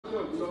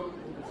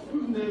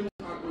whose names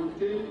are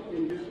contained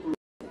in this proof.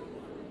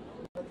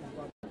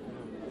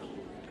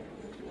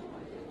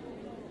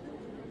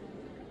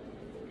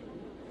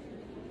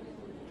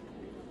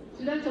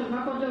 Students of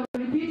Akoka,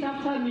 repeat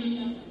after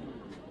me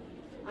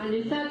and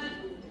insert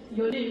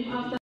your name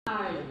after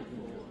I.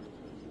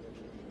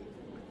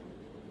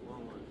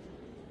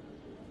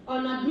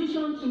 On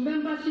admission to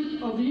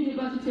membership of the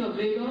University of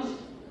Lagos,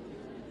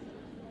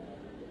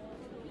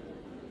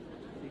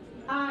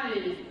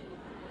 I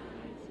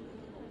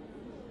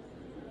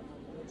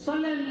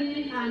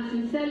solemnly and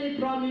sincerely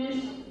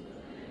promise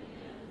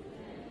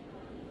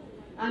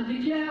and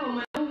declare on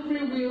my own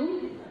free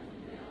will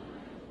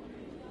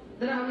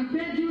that I will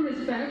pay due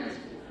respect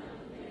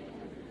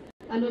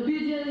and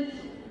obedience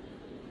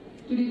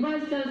to the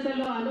Vice Chancellor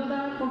and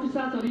other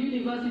officers of the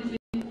university,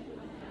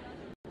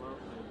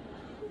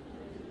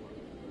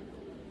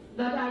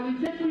 that I will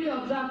faithfully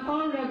observe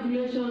all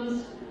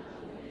regulations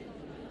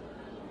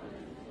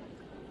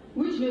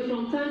which may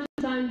from time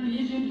to time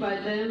be issued by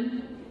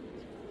them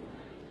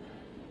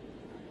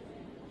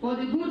for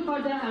the good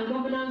order and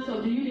governance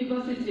of the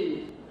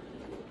university,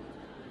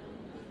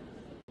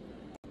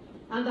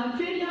 and that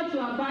failure to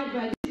abide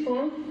by this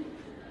oath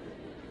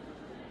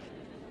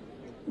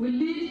will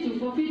lead to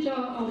forfeiture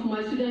of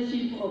my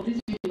studentship of this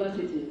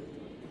university.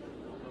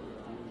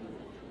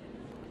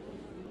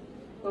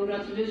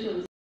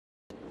 Congratulations.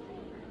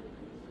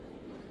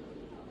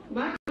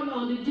 Back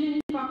on the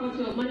Dean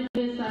Faculty of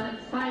Management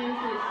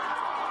Sciences,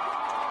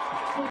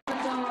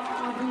 Professor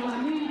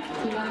Abdulhamid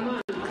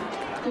Sulaiman,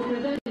 to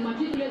present the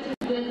matriculated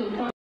students of the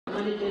Faculty of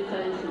Management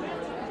Sciences.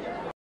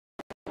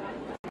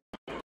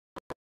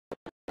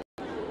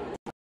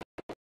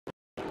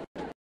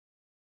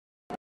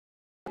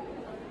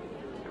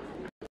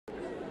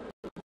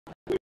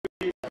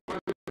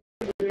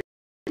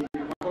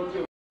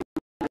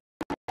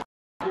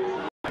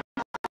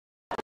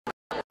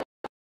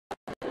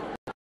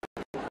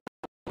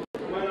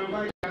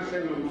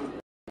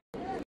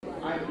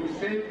 I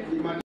present the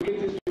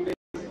matriculated students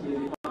in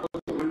the Faculty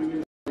of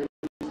Management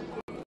Sciences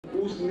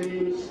whose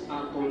names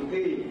are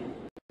contained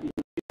in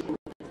this book.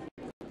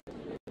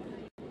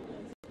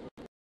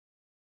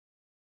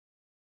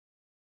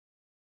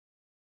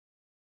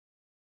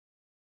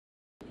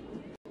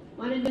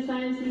 Management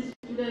Sciences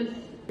students,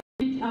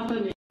 repeat after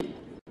me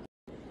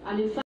and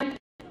inside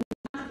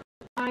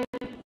I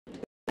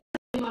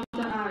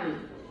after I.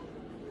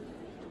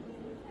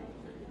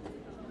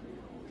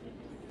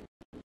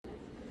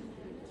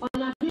 On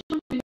admission to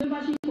the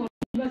membership of the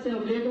University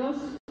of Lagos,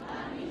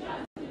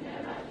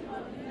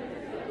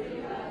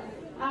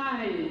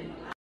 I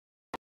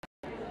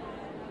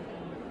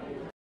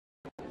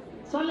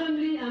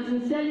solemnly and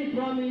sincerely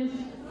promise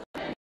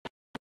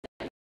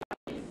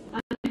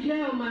and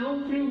declare on my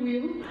own free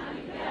will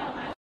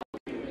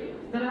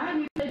that I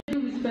will pay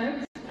due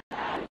respect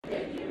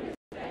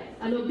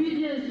and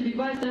obedience to the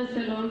Vice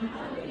Chancellor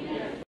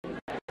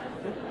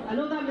and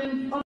other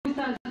main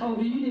officers of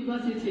the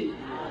university,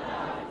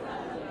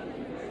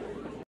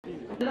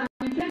 that I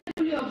will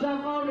faithfully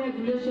observe all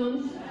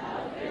regulations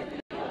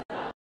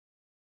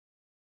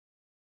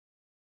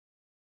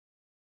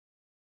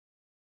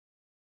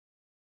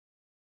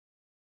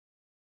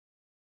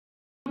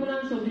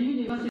of the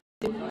university,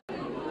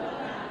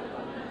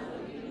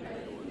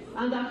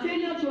 and that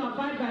failure to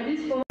abide by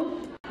this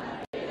oath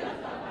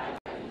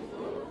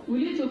will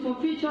lead to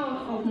forfeiture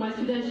of my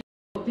studentship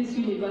of this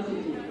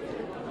university.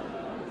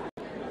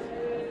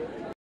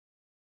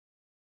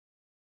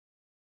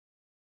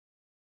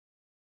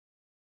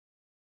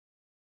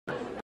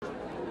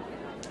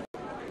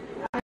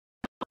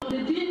 The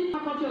Dean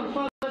Faculty of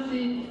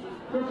Pharmacy,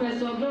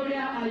 Professor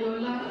Gloria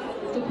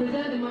Ayola, to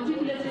present the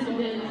matriculated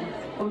students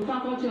of the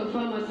Faculty of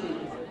Pharmacy.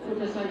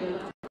 Professor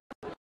Ayola.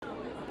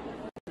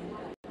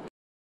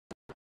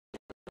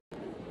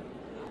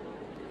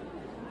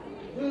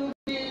 Will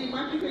the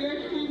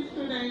matriculation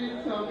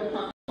students of the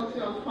Faculty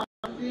of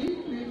Pharmacy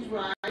please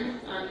rise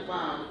and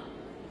bow?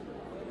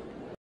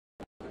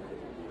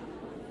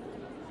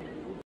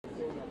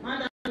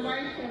 Madam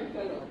Vice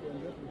Chancellor,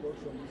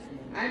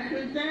 I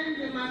present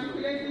the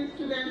matriculating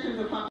students in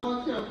the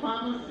Faculty of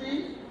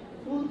Pharmacy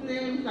whose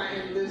names are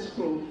in this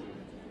proof.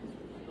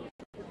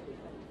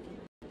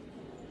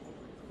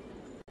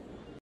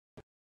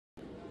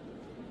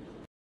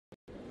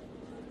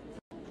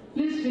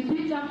 Please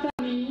repeat after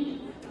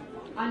me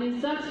and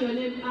insert your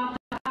name after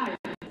I.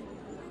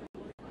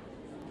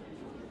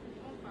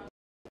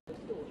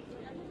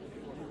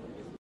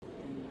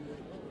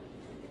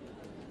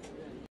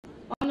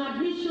 On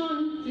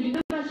admission to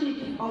the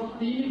membership of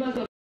the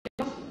University of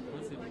Lagos,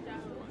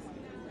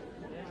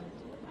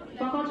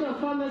 Faculty of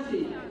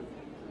Pharmacy,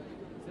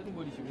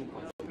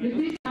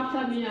 repeat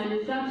after me and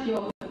insert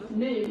your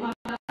name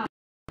after I.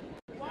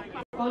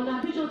 On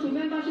admission to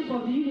membership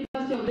of the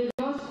University of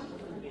Lagos,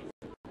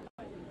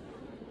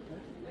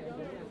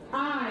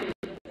 I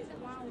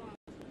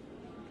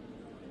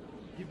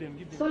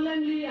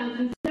solemnly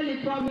and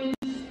sincerely promise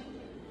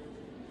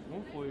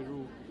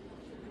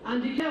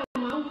and declare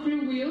on my own free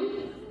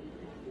will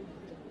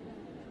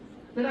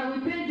that I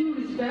will pay due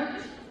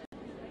respect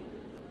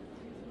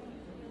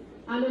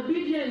and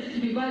obedience to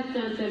the Vice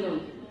Chancellor,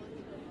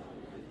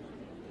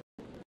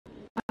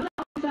 other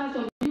officers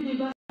of the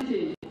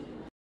university,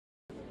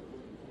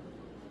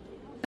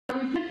 I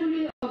will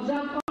faithfully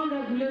observe all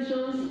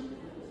regulations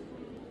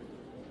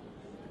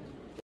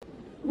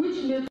which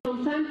may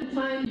from time to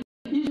time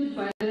be issued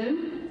by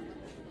them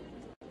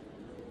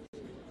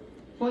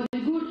for the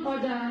good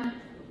order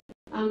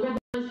and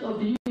governance of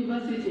the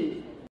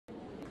university,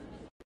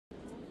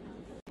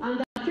 and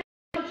that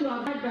failure to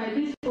abide by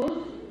this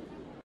oath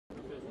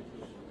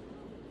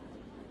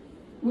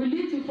will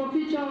lead to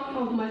forfeiture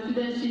of my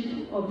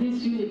studentship of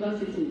this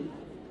university.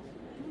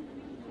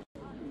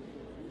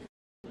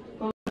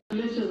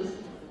 Congratulations.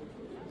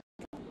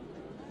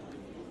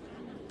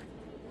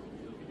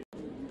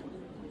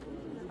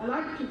 I'd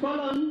like to call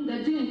on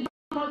the Dean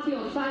Faculty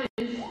of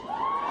Science,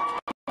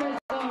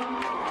 Professor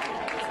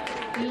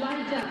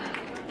Elijah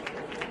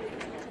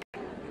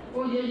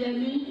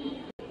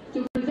Oyeyemi,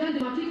 to present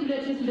the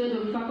matriculating student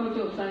of the Faculty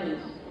of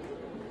Science.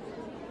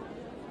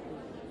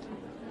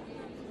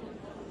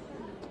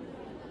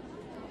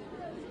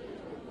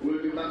 Will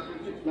the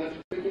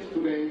matriculating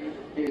student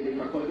in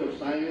the Faculty of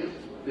Science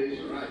please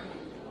rise?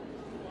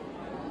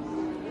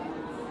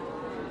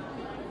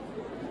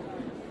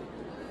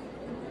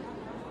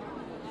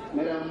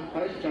 Madam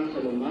Vice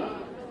Chancellor,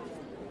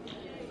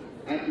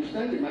 I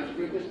present the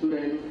matriculating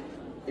students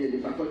in the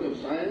Faculty of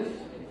Science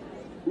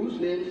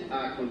whose names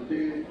are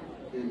contained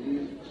in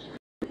this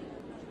script.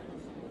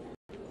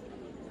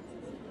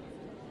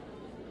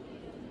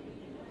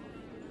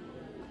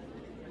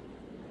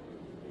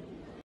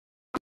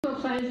 Faculty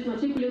of Science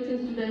matriculating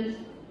students,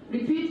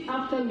 repeat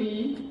after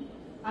me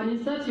and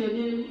insert your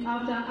name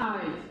after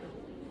I.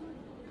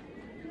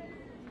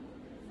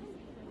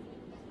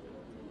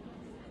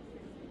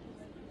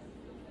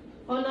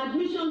 On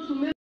admission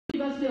to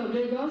University of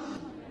Lagos,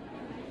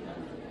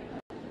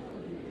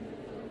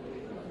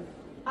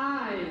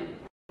 I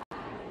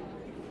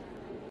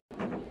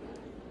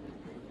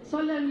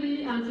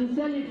solemnly and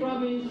sincerely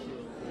promise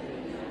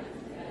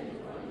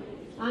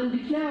and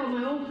declare on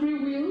my own free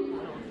will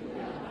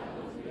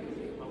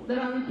that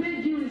I will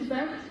pay due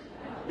respect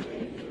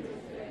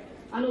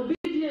and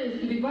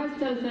obedience to the Vice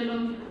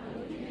Chancellor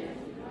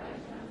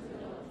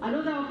and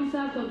other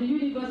officers of the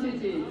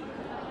university,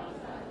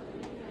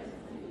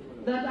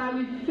 that I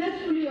will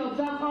faithfully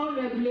observe all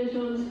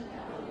regulations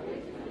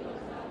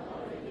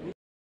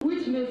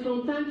which may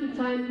from time to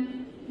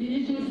time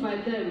be issued by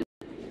them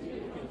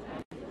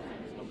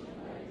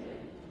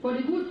for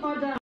the good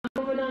order and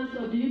governance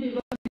of the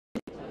university,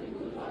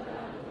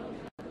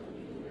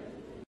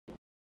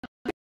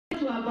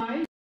 to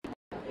abide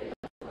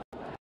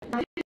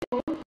by this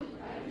oath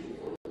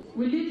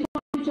will lead to the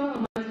future of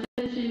my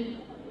studentship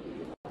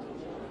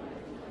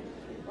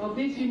of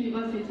this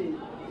university.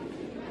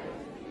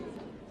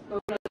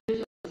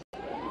 Congratulations.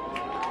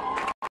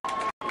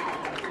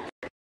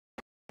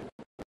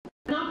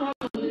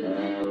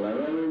 Hello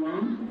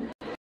everyone.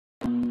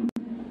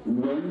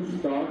 When we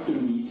start the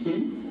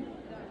meeting,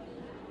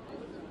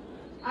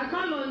 I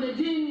call on the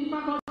Dean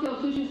Faculty of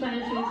Social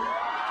Sciences,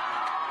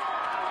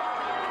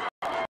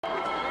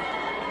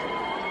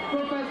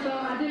 Professor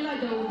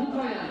Adebisi,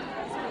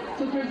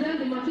 to present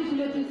the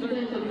matriculating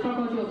students of the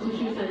Faculty of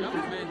Social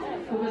Sciences.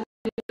 Professor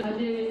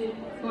Adebisi.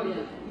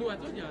 No, I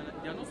thought they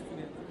are not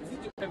students. Is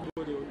it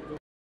everybody?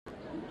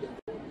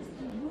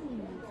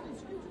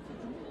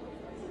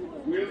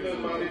 Will the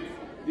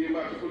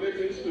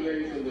matriculating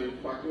students in the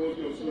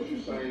Faculty of Social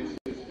Sciences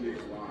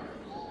please rise?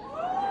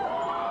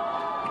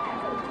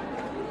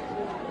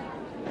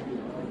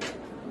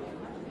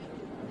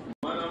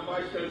 Madam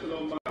Vice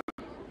Chancellor,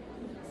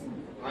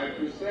 I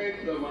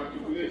present the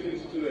matriculating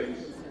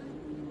students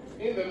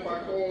in the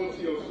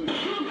Faculty of Social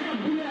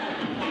Sciences.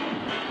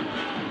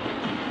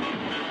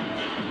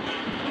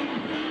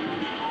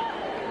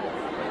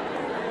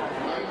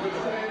 I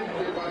present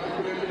the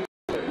matriculating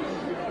students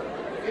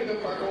in the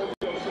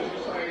Faculty of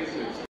Social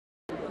Sciences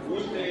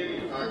whose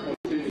names are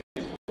contained.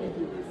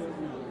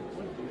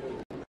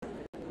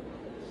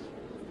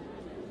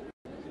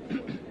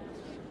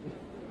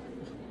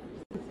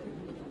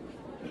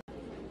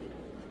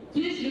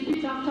 Please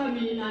repeat after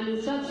me and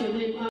insert your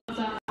name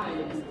after I.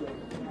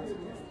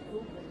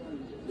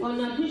 On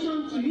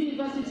admission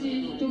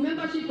to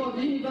membership of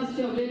the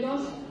University of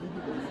Lagos,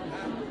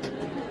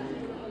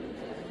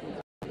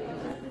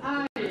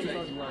 I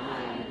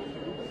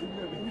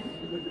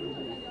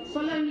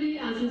solemnly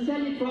and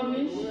sincerely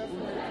promise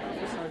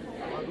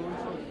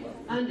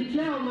and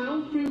declare on my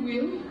own free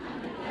will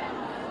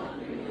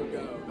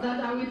that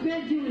I will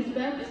pay due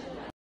respect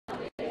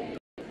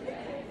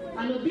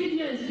and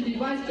obedience to the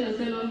Vice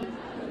Chancellor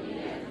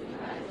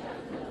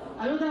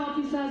and other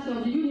officers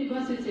of the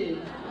university,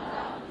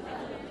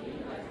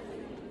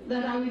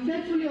 that I will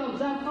faithfully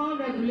observe all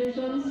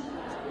regulations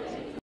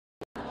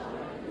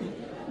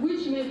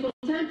which may from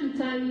time to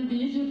time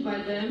be issued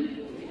by them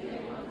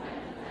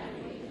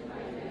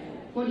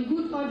for the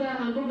good order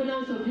and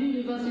governance of the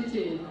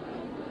university,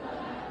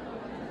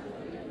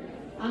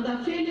 and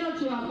that failure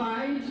to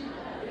abide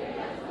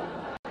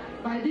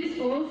by this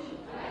oath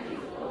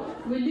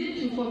will lead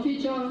to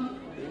forfeiture of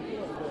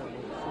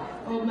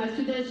my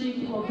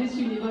studentship of this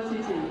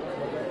university.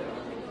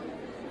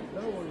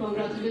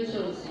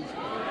 Congratulations.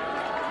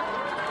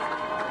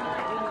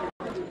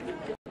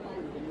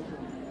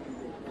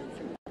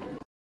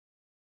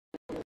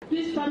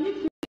 Please permit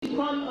me to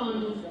call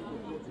on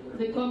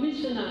the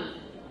commissioner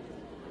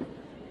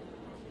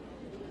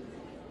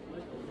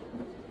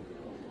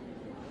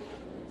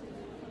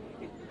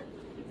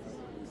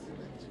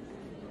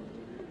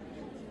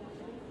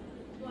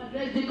to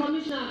address the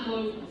commissioner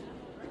for.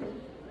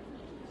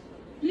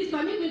 Please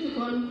permit me to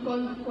call on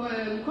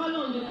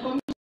the commissioner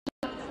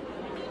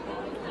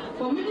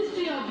for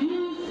Ministry of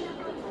Youth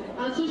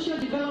and Social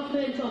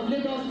Development of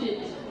Lagos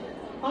State,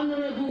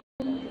 Honorable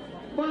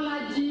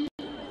Bolaji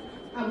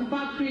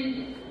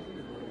Abubakri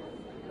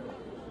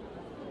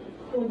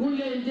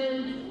Ogunlende,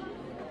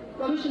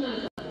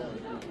 Commissioner.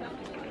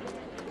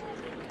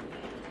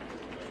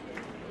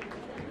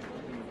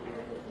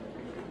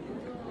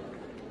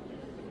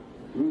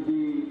 With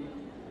the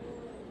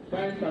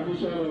kind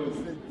permission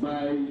of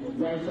my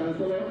Vice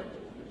Chancellor,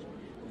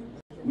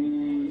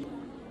 we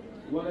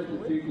wanted to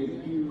take a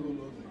few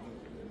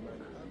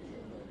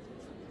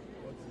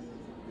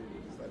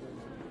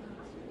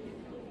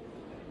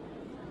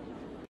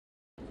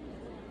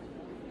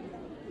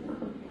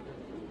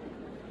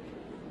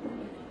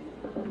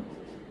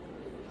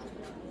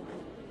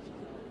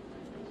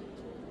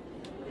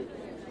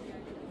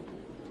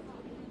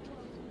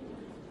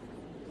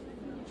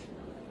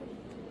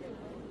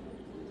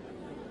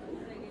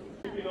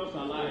us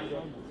alive.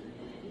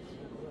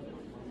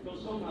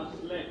 Because some have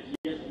slept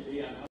yesterday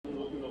and haven't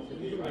woken up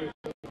today, right?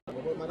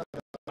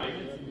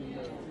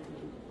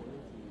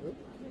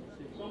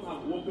 Some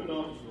have woken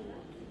up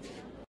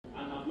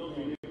and have not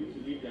been able to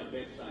leave their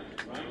bedside,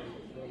 right?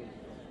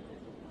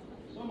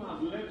 Some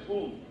have left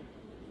home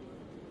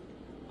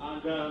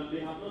and they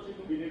have not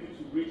even been able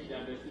to reach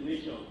their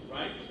destination,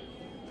 right?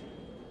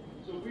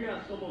 So we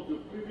are some of the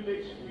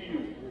privileged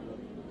few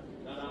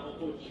that are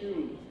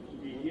opportune to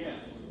be here.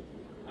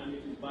 And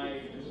it is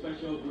by the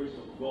special grace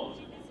of God.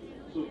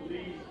 So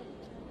please,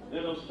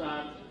 let us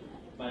start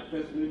by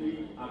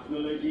personally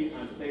acknowledging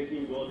and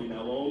thanking God in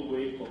our own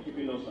way for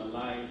keeping us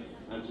alive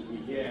and to be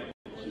here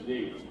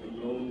today in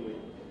your own way.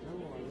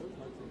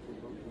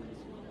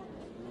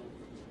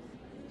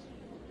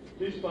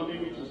 Please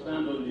permit me to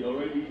stand on the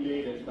already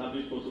laid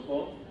established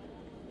protocol.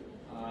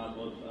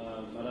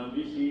 Madam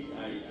VC,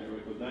 I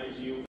recognize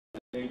you.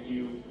 Thank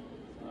you.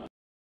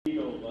 Dean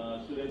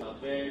of Student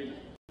Affairs.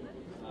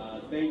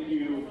 Thank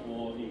you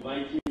for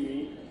inviting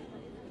me.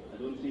 I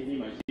don't see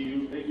him, I see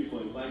you. Thank you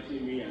for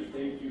inviting me, and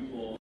thank you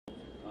for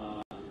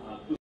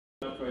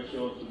putting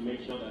pressure to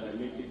make sure that I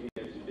make it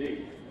here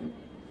today.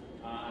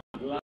 I'm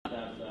glad that I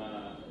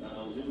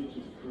was able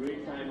to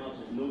create time out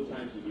of no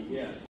time to be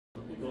here,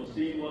 because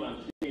seeing what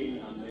I'm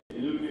seeing, I'm a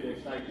little bit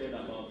excited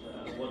about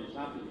what is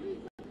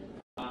happening.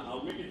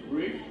 I'll make it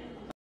brief.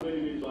 How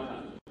many minutes do I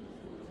have?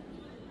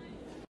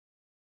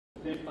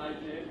 10, 5,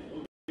 10?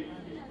 Okay.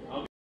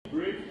 I'll make it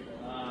brief.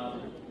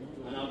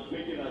 And I'll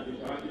make it as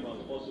interactive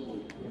as possible.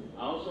 I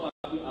also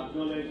have to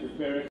acknowledge the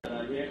parents that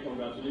are here.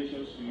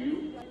 Congratulations to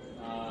you.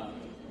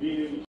 Being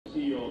able to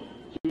see your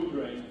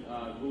children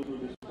go through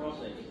this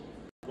process.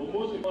 But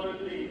most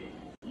importantly,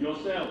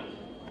 yourselves.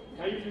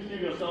 Can you please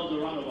give yourselves a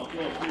round of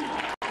applause, please?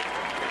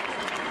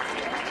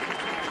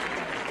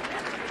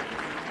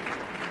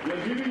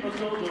 You're giving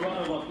yourselves a round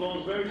of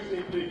applause very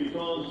simply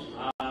because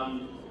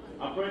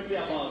apparently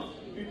about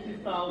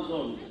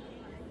 50,000,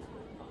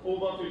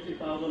 over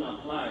 50,000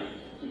 applied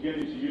to get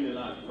into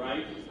Unilag,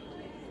 right?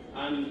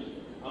 And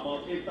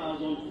about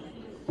 8,000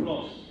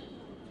 plus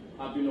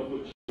have been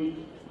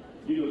opportune,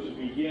 to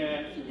be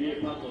here, to be a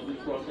part of this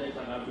process,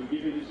 and have been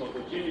given this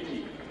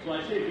opportunity. So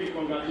I say big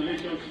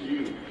congratulations to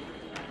you.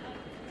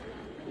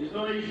 It's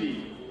not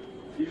easy.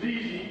 It's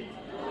easy.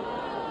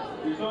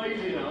 It's not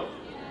easy now.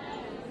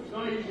 It's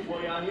not easy,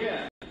 but you are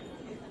here.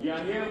 You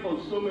are here for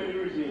so many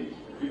reasons.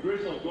 The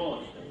grace of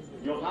God,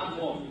 your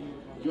hard work,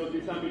 your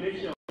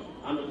determination,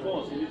 and of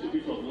course, a little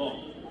bit of luck.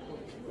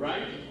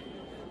 Right?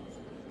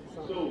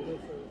 So,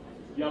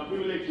 you are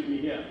privileged to be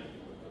here.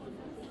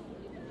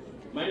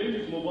 My name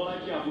is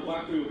Bolaji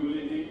Abubakri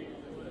Ogunlende.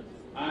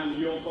 I'm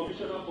your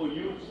Commissioner for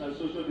Youth and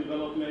Social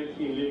Development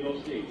in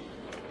Lagos State.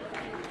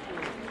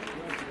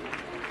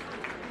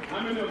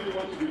 How many of you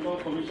want to become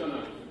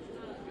Commissioner?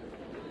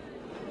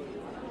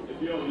 A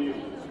few of you.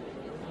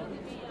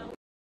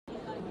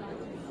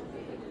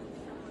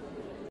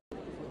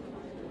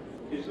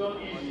 It's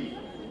not easy.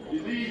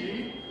 Is it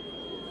easy?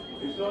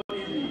 It's not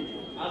easy.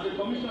 As a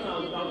Commissioner,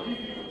 I'll give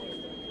you.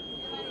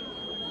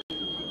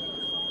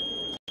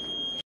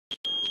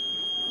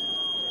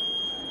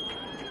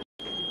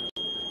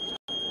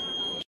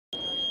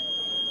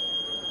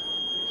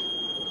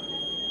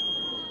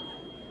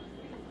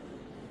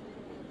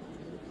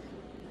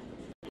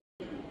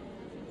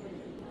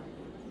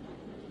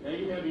 Can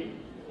you hear me?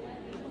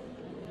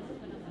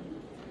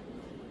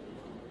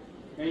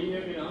 Can you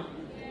hear me now?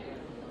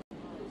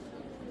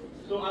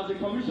 So as a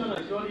commissioner,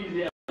 it's not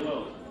easy as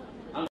well.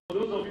 And for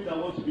those of you that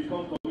want to become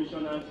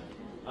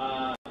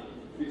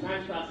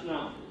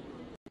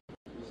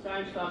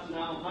starts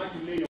now. How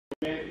you lay your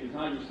bed is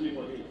how you sleep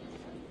on it.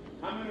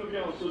 How many of you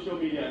are on social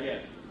media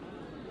here?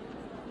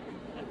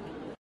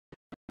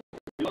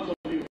 Lots of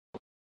you.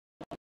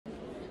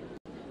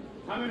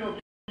 How many of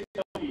you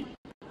selfies?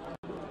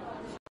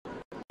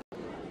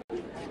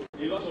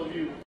 A lot of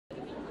you.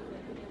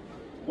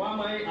 Why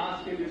am I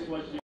asking this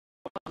question?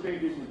 I'm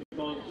saying this is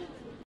because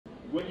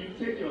when you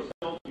take your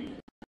selfie,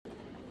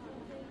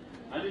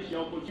 at least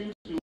your opportunity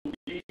to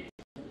delete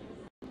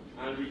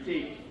and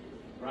retake,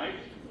 right?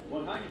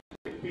 But how you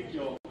take a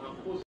picture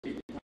and post it,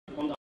 it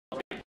comes out,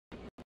 right?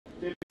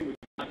 Same thing with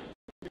life.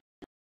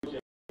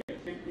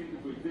 Same thing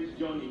with this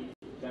journey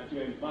that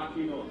you're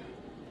embarking on.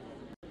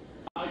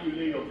 How you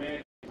lay your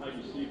bed, how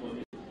you sleep on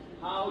it,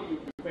 how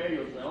you prepare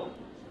yourself,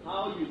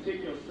 how you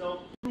take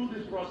yourself through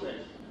this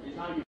process is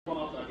how you come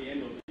out at the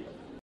end of it.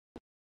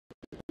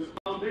 The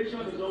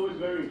foundation is always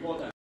very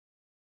important.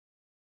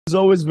 It's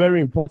always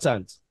very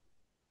important.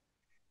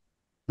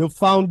 The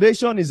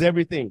foundation is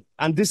everything.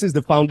 And this is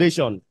the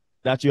foundation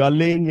that you are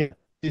laying here.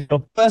 It's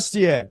your first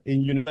year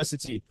in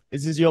university.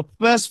 This is your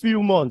first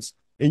few months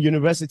in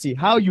university.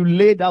 How you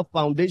lay that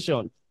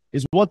foundation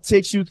is what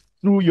takes you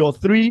through your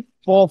 3,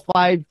 4,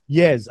 5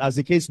 years, as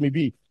the case may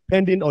be,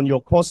 depending on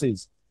your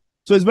courses.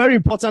 So it's very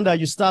important that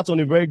you start on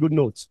a very good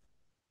note.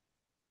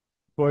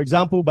 For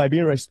example, by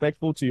being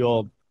respectful to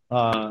your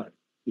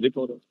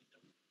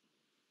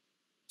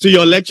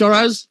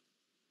lecturers,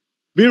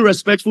 being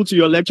respectful to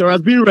your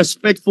lecturers, being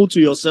respectful to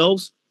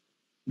yourselves,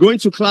 going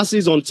to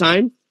classes on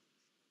time,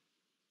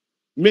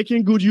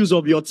 making good use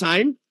of your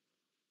time.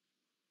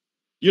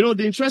 You know,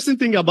 the interesting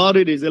thing about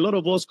it is a lot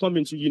of us come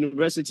into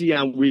university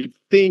and we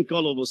think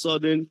all of a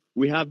sudden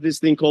we have this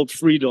thing called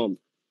freedom.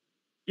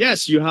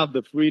 Yes, you have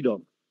the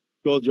freedom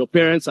because your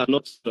parents are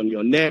not on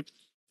your neck.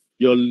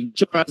 Your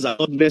lecturers are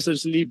not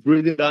necessarily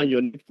breathing down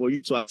your neck for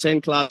you to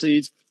attend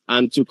classes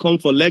and to come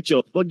for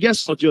lecture. But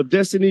guess what? Your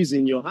destiny is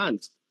in your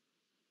hands.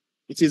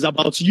 It is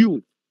about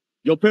you.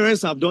 Your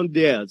parents have done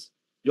theirs.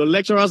 Your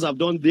lecturers have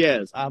done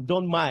theirs. I have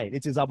done mine.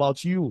 It is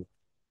about you.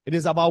 It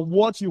is about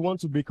what you want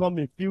to become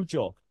in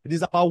future. It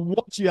is about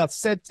what you are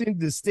setting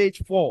the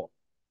stage for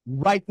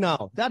right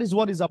now. That is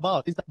what it's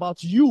about. It's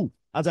about you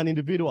as an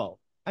individual.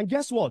 And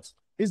guess what?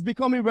 It's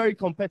becoming very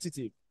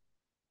competitive.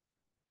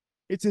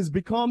 It is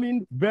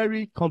becoming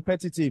very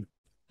competitive.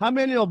 How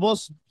many of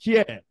us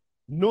here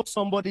know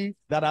somebody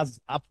that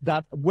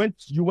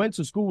you went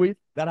to school with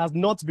that has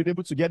not been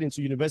able to get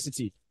into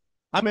university?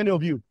 How many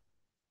of you?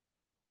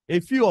 A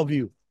few of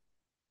you.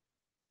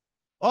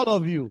 All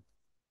of you.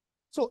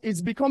 So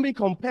it's becoming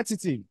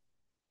competitive,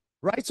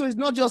 right? So it's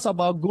not just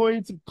about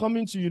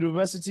coming to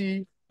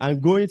university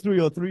and going through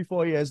your 3,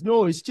 4 years.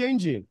 No, it's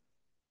changing.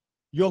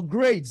 Your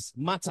grades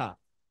matter.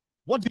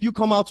 What do you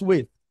come out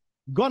with?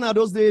 Gone are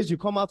those days you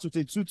come out with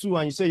a 2-2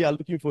 and you say you're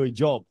looking for a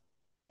job.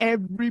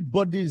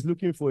 Everybody is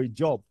looking for a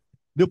job.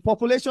 The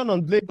population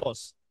on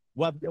Lagos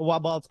were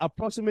about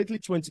approximately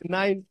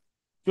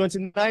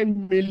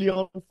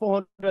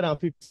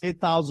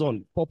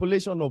 29,458,000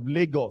 population of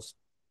Lagos.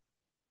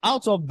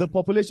 Out of the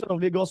population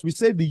of Lagos, we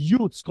say the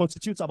youth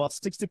constitutes about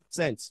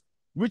 60%,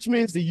 which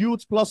means the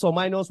youth plus or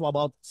minus were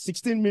about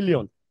 16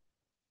 million.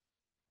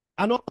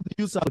 And all of the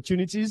youth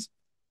opportunities,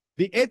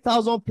 the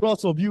 8,000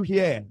 plus of you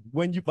here,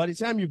 by the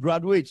time you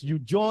graduate, you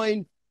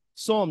join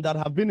some that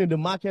have been in the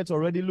market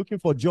already looking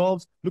for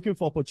jobs, looking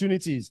for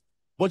opportunities.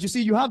 But you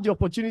see, you have the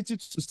opportunity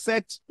to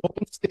set your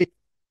own stage.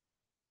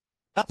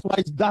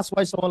 That's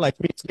why someone like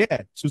me is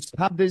here, to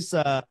have this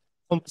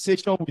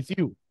conversation with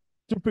you,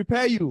 to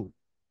prepare you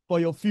for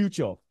your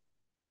future.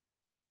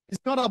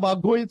 It's not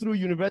about going through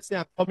university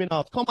and coming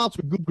out. Come out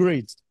with good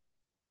grades.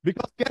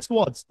 Because guess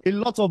what? A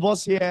lot of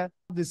us here have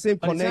the same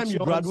connection. You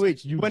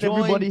graduate. When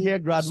everybody here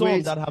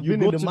graduates, that have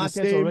been in the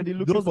market already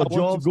looking for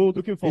jobs,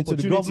 looking for into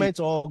the government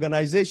or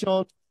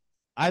organization.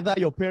 Either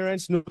your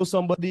parents know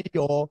somebody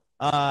or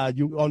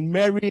you on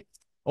merit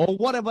or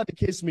whatever the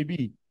case may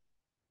be.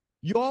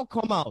 You all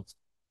come out.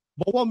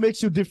 But what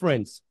makes you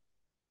different?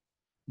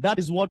 That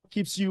is what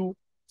keeps you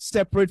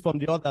separate from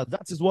the others.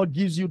 That is what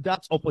gives you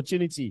that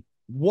opportunity.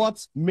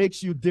 What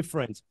makes you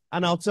different?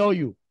 And I'll tell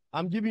you,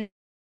 I'm giving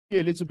you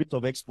a little bit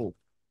of expo.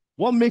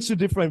 What makes you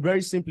different?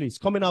 Very simply, it's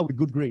coming out with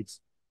good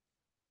grades.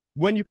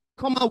 When you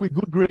come out with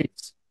good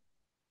grades,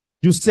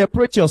 you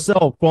separate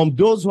yourself from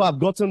those who have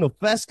gotten a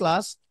first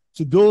class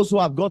to those who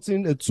have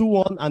gotten a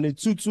 2-1 and a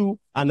 2-2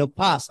 and a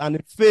pass and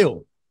a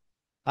fail,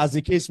 as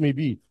the case may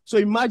be. So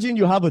imagine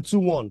you have a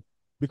 2-1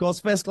 because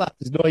first class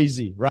is not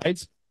easy,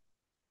 right?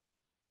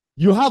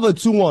 You have a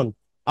 2-1.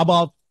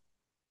 About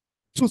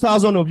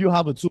 2,000 of you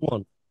have a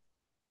 2-1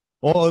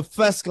 or a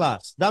first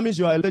class. That means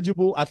you are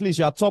eligible, at least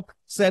you are top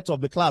set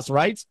of the class,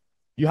 right?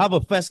 You have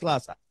a first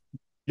class.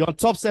 You're on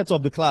top set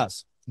of the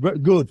class. Very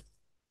good.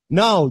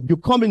 Now you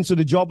come into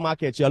the job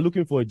market. You're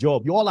looking for a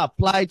job. You all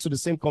apply to the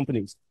same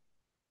companies.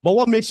 But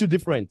what makes you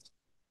different?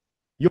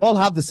 You all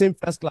have the same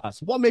first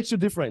class. What makes you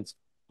different?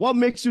 What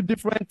makes you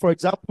different, for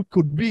example,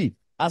 could be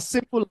as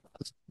simple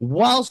as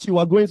whilst you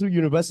are going through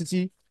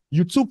university,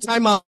 you took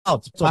time out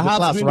of the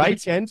class, right?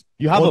 Weekend,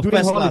 you have a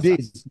first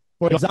holidays,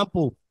 for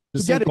example,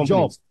 to get a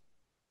job.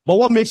 But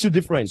what makes you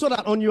different? So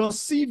that on your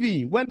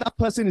CV, when that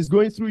person is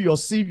going through your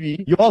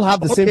CV, you all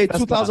have the same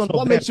 2,000.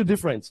 What makes you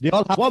different? They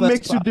all have what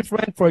makes you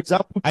different, for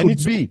example, I need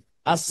to be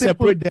as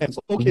separate them.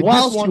 Okay,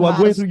 whilst you are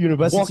going through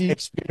university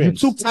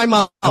experience, you took time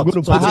out. I'm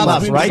going to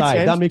perhaps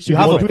right. That makes you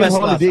have a first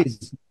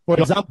holidays. For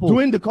example,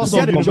 during the course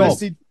of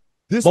university.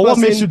 But what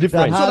makes you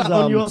different? So that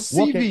on your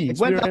CV,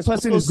 when that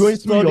person is going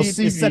through your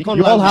CV,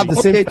 you all have the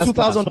same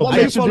 2,000. What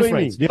makes you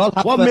different? They all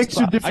have what makes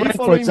you different?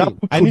 For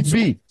example, I need to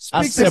be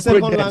as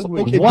separate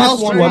language. Okay,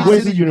 whilst you are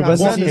going to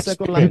university,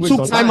 you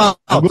took time out.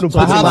 I'm going to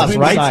perhaps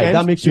right.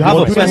 That makes you have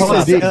a first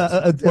holiday.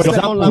 For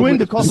example, during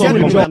the course of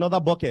another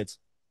bucket.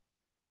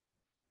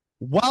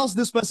 Whilst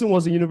this person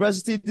was in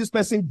university, this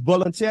person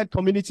volunteered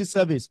community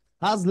service,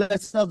 has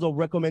letters of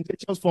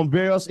recommendations from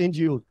various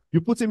NGOs.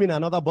 You put him in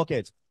another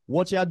bucket.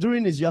 What you are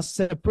doing is you are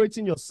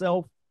separating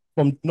yourself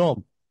from the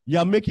norm. You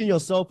are making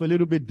yourself a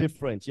little bit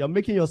different. You are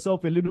making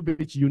yourself a little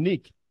bit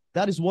unique.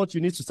 That is what you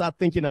need to start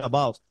thinking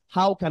about.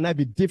 How can I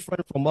be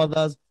different from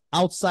others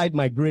outside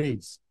my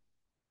grades?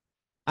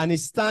 And it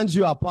stands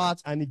you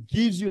apart and it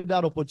gives you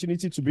that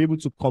opportunity to be able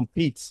to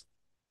compete.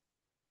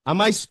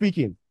 Am I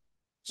speaking?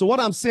 So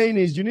what I'm saying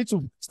is you need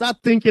to start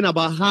thinking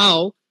about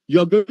how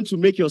you're going to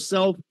make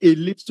yourself a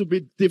little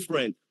bit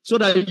different so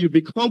that you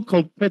become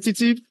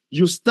competitive,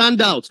 you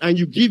stand out, and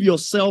you give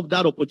yourself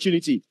that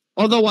opportunity.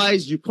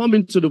 Otherwise, you come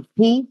into the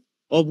pool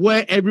of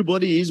where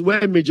everybody is,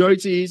 where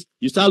majority is,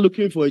 you start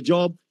looking for a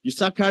job, you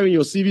start carrying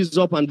your CVs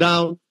up and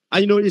down,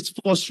 and it's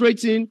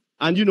frustrating,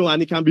 and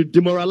and it can be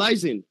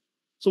demoralizing.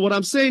 So what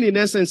I'm saying in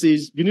essence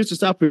is you need to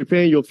start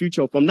preparing your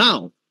future from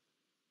now.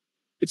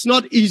 It's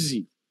not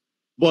easy.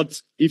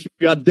 But if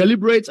you are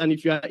deliberate and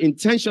if you are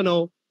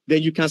intentional,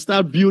 then you can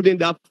start building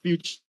that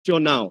future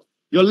now.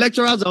 Your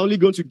lecturers are only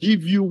going to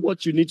give you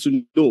what you need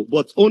to know,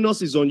 but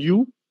onus is on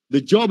you.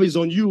 The job is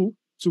on you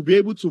to be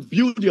able to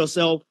build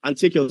yourself and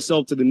take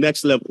yourself to the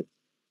next level.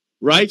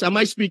 Right? Am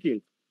I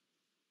speaking?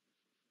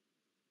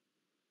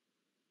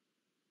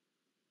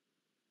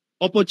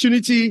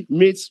 Opportunity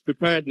meets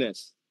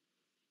preparedness.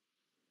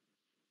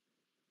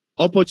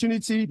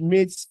 Opportunity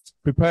meets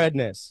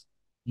preparedness.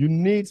 You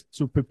need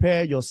to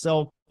prepare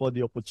yourself for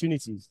the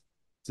opportunities.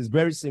 It is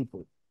very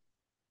simple.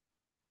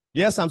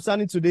 Yes, I'm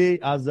standing today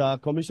as a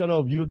Commissioner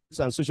of Youth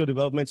and Social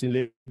Development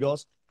in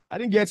Lagos. I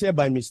didn't get here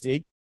by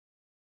mistake.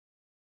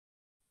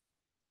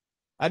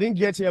 I didn't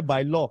get here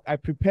by luck. I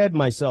prepared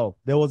myself.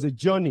 There was a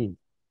journey.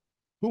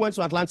 Who went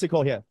to Atlantic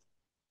Hall here?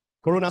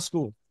 Corona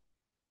School.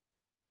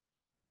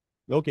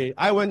 Okay,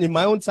 I went in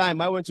my own time.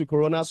 I went to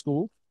Corona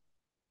School,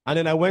 and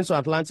then I went to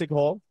Atlantic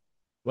Hall.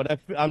 But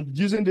I'm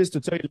using this to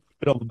tell you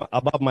a little bit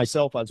about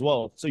myself as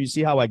well. So you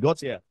see how I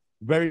got here.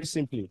 Very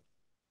simply.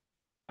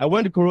 I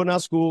went to Corona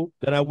School,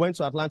 then I went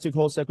to Atlantic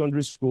Hall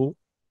Secondary School.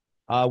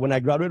 When I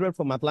graduated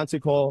from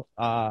Atlantic Hall,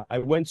 I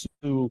went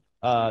to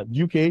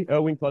UK,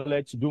 Irving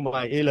College, to do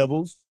my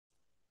A-levels.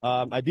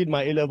 I did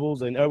my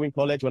A-levels in Irving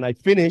College. When I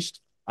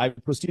finished, I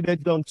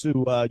proceeded on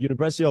to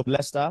University of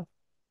Leicester.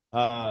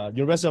 And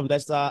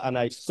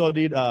I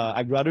studied,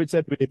 I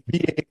graduated with a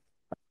BA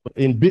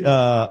in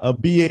a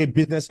BA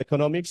Business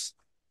Economics.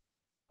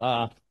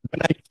 When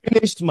I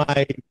finished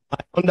my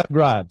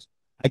undergrad,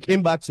 I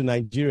came back to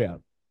Nigeria.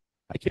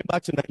 I came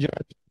back to Nigeria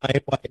to my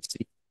NYSC.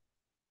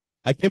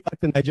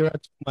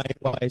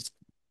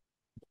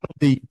 One of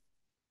the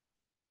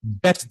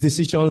best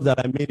decisions that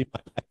I made in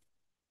my life.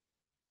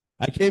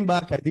 I came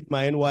back, I did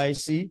my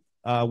NYSC.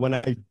 When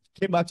I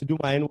came back to do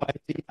my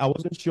NYSC, I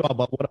wasn't sure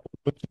about what I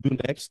was going to do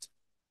next.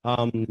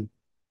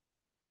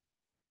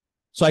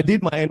 So I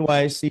did my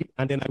NYSC,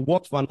 and then I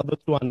worked for another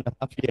 2.5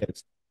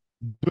 years.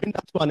 During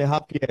that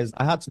 2.5 years,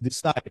 I had to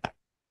decide.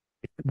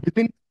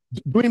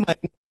 During my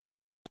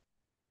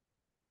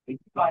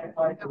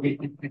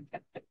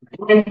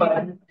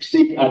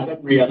NYSC, I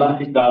then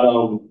realized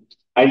that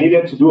I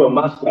needed to do a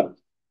master's,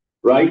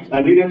 right?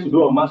 I needed to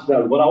do a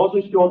master's, but I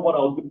wasn't sure what I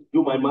was going to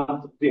do my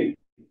master's in.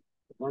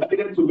 I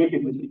needed to make a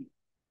decision.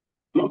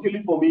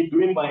 Luckily for me,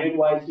 during my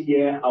NYSC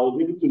year, I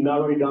was able to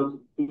narrow it down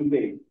to 2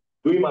 things.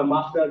 Doing my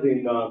master's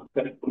in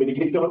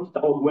telecommunications,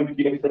 that was when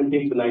GXM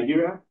came to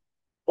Nigeria,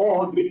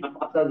 or doing my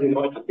master's in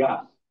oil and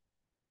gas.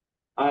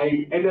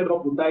 I ended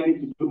up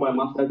deciding to do my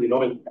master's in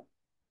oil and gas.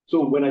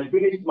 So when I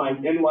finished my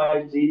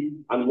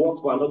NYSC and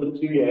worked for another 2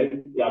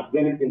 years at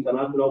Zenith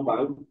International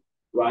Bank,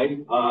 right?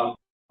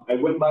 I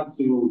went back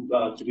to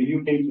the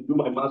UK to do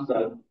my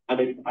master's,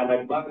 and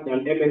I backed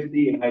an MSc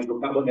in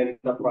hydrocarbon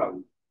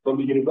enterprise from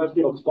the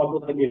University of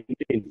Scotland in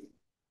England.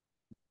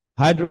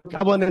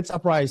 Hydrocarbon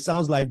enterprise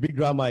sounds like big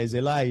grammar. Is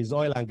a lie. It's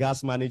oil and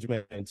gas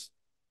management,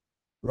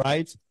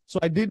 right? So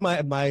I did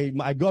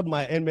I got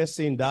my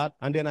MSc in that,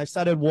 and then I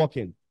started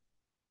working.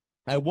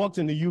 I worked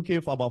in the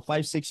UK for about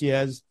 5-6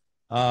 years,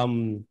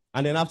 and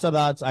then after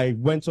that I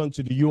went on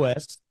to the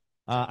US.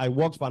 I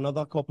worked for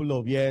another couple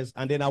of years,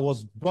 and then I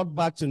was brought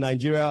back to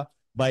Nigeria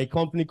by a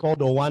company called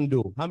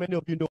Owando. How many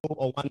of you know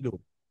Owando?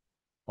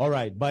 All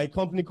right, by a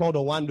company called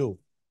Owando,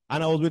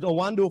 and I was with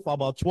Owando for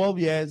about 12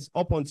 years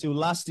up until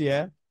last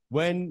year.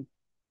 When,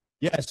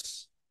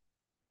 yes,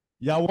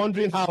 you're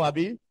wondering how,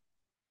 Abi?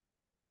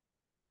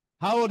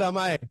 How old am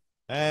I?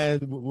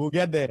 And we'll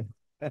get there.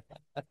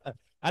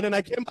 And then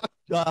I came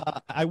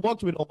back. I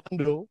worked with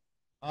Orlando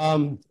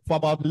for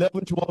about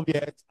 11, 12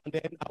 years. And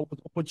then I was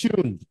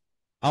opportuned.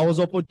 I was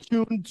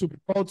opportuned to be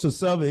called to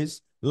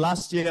service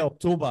last year,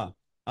 October.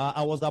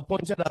 I was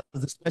appointed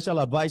as the special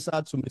advisor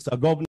to Mr.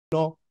 Governor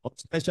on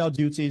special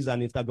duties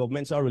and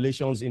intergovernmental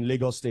relations in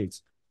Lagos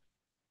State.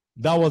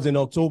 That was in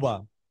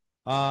October.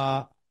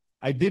 I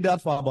did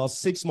that for about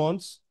 6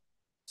 months.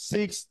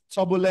 6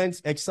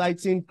 turbulent,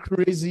 exciting,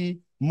 crazy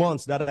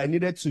months that I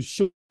needed to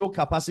show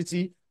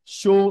capacity,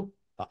 show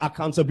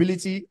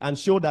accountability, and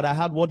show that I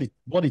had what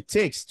it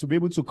takes to be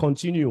able to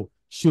continue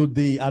should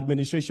the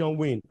administration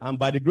win. And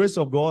by the grace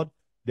of God,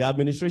 the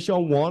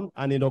administration won.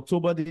 And in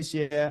October this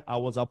year, I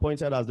was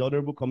appointed as the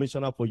Honorable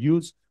Commissioner for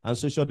Youth and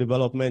Social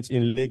Development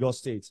in Lagos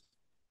State.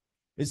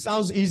 It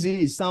sounds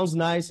easy. It sounds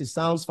nice. It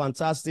sounds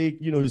fantastic.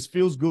 You know, it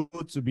feels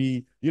good to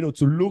be,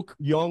 to look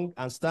young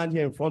and stand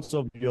here in front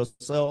of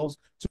yourselves,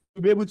 to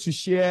be able to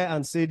share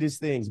and say these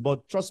things.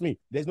 But trust me,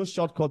 there's no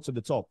shortcut to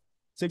the top.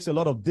 It takes a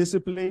lot of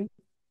discipline,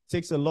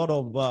 takes a lot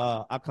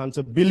of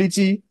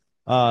accountability,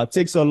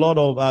 takes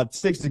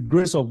the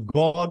grace of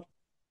God,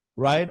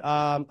 right?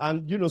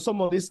 And,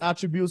 some of these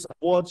attributes are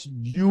what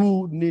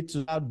you need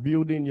to start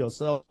building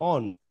yourself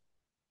on,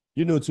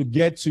 to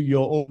get to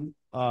your own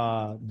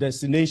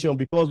destination,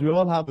 because we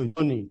all have a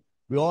journey.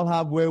 We all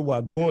have where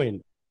we're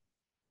going.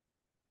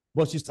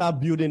 But you start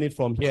building it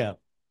from here.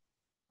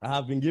 I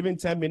have been given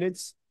 10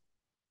 minutes.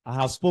 I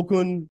have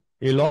spoken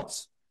a lot.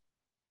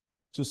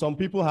 To some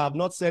people, I have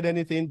not said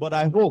anything, but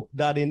I hope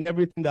that in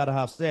everything that I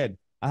have said,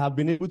 I have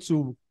been able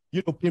to,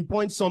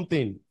 pinpoint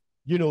something,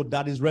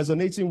 that is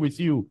resonating with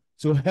you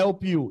to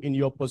help you in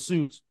your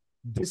pursuit.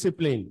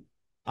 Discipline,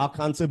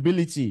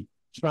 accountability,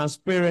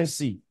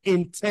 transparency,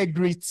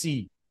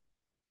 integrity.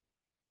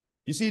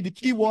 You see, the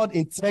key word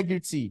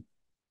integrity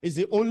is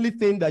the only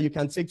thing that you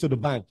can take to the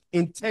bank.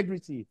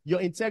 Integrity. Your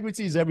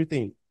integrity is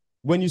everything.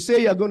 When you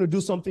say you're going to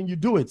do something, you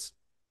do it.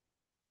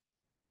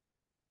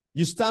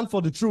 You stand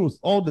for the truth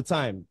all the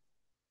time.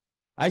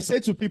 I say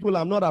to people,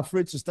 I'm not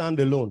afraid to stand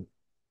alone.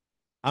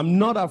 I'm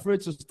not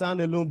afraid to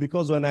stand alone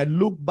because when I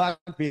look back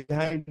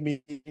behind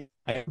me,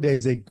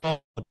 there's a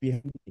God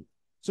behind me.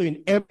 So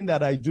in everything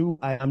that I do,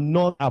 I am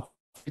not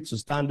afraid to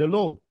stand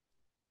alone.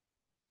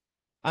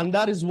 And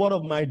that is one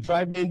of my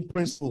driving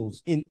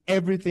principles in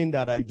everything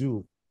that I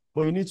do.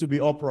 But you need to be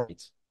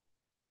upright.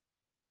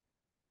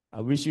 I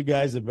wish you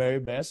guys the very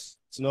best.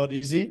 It's not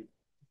easy.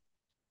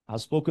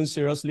 I've spoken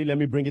seriously. Let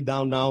me bring it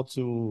down now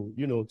to,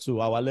 to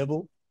our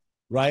level,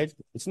 right?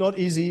 It's not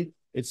easy.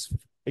 It's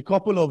a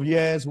couple of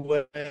years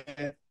where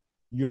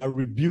you are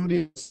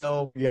rebuilding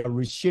yourself, you are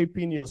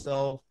reshaping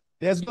yourself.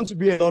 There's going to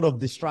be a lot of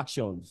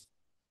distractions.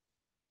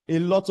 A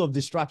lot of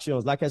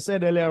distractions. Like I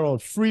said earlier on,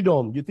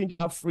 freedom. You think you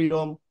have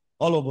freedom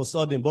all of a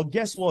sudden. But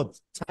guess what?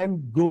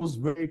 Time goes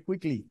very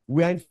quickly.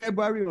 We are in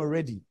February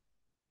already.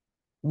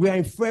 We are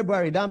in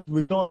February. That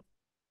we don't.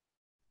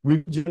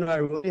 We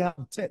January. We only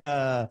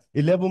have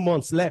 11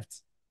 months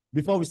left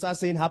before we start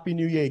saying Happy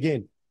New Year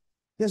again.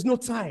 There's no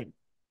time.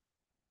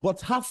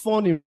 But have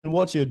fun in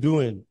what you're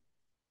doing.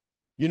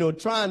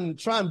 Try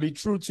and be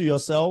true to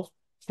yourself.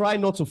 Try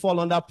not to fall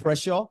under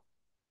pressure.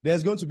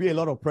 There's going to be a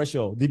lot of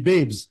pressure. The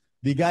babes,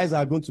 the guys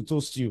are going to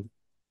toast you.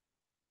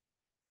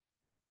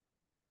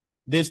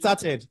 They've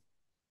started.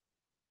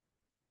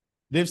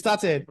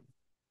 It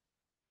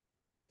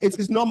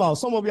is normal.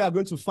 Some of you are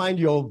going to find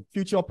your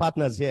future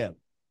partners here.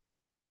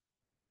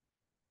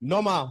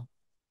 Normal.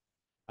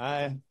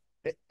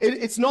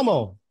 It's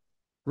normal,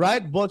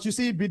 right? But you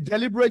see, be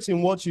deliberate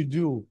in what you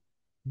do.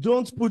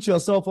 Don't put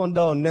yourself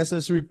under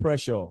unnecessary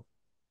pressure.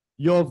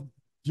 Your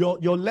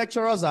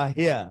lecturers are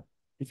here.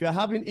 If you're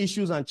having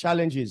issues and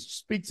challenges,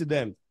 speak to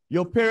them.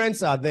 Your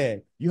parents are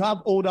there. You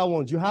have older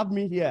ones. You have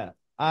me here.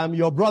 I'm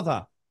your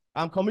brother.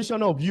 I'm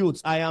Commissioner of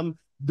Youth. I am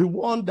the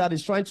one that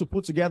is trying to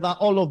put together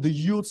all of the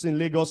youths in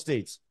Lagos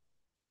State,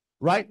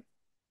 right?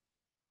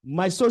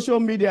 My social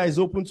media is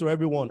open to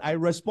everyone. I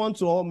respond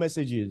to all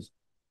messages.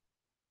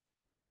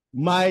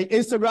 My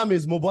Instagram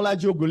is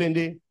Mobolaji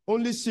Ogulende,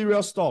 only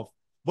serious stuff.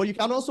 But you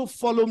can also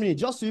follow me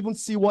just to even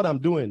see what I'm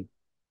doing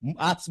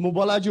at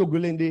Mobolaji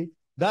Ogulende.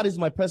 That is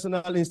my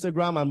personal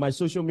Instagram and my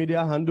social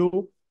media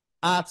handle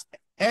at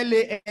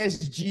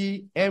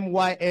LASGMYSD.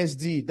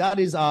 That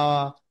is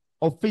our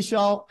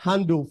official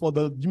handle for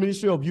the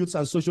Ministry of Youth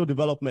and Social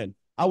Development.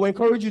 I will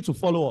encourage you to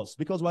follow us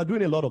because we're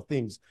doing a lot of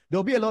things.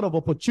 There'll be a lot of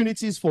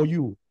opportunities for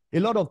you, a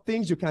lot of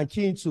things you can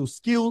key into,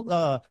 skill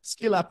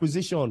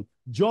acquisition,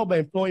 job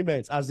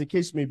employment, as the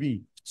case may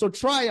be. So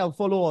try and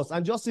follow us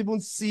and just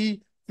even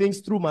see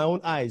things through my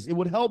own eyes. It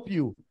would help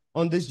you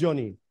on this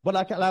journey. But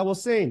like I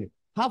was saying,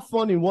 have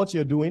fun in what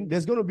you're doing.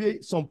 There's going to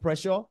be some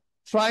pressure.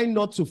 Try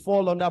not to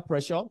fall under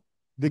pressure.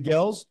 The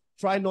girls,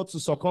 try not to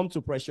succumb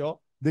to pressure.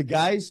 The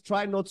guys,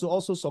 try not to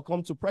also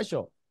succumb to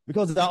pressure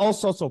because there are all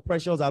sorts of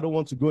pressures. I don't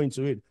want to go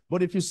into it.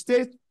 But if you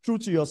stay true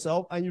to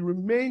yourself and you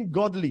remain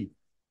godly,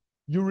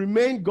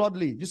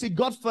 you see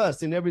God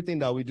first in everything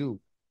that we do.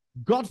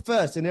 God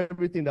first in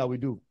everything that we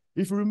do.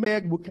 If we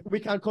remain, we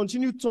can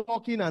continue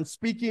talking and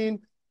speaking,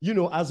 you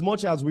know, as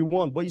much as we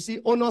want. But you see,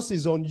 onus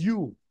is on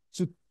you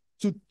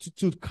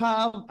to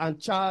carve and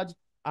charge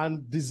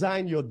and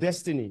design your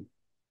destiny.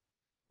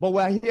 But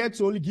we're here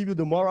to only give you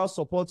the moral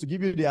support, to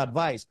give you the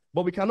advice.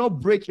 But we cannot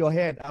break your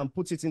head and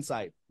put it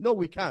inside. No,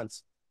 we can't.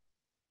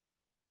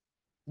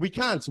 We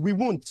can't. We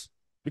won't.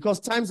 Because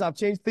times have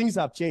changed. Things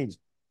have changed.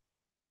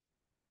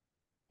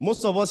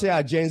 Most of us here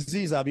are Gen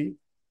Zs, Abi.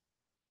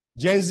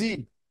 Gen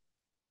Z.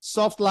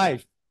 Soft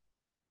life.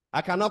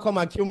 I cannot come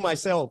and kill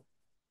myself.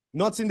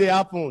 Nothing they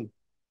happen.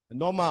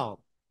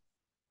 Normal.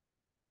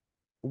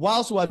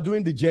 Whilst we are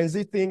doing the Gen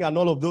Z thing and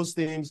all of those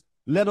things,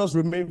 let us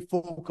remain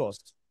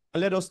focused.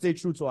 And let us stay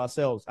true to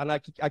ourselves. And I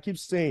keep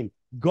saying,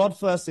 God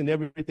first in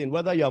everything.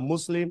 Whether you're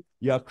Muslim,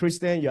 you're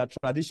Christian, you're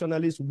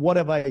traditionalist,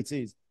 whatever it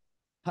is.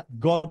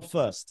 God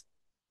first.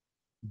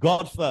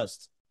 God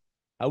first.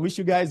 I wish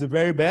you guys the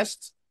very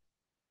best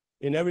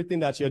in everything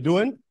that you're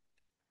doing.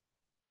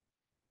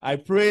 I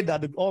pray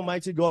that the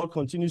Almighty God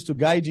continues to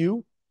guide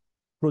you,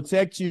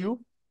 protect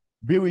you,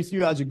 be with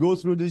you as you go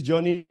through this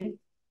journey.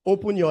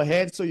 Open your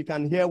head so you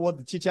can hear what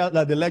the teachers,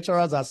 the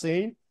lecturers are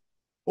saying.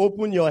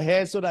 Open your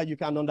head so that you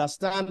can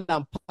understand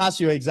and pass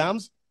your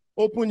exams.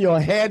 Open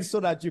your head so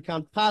that you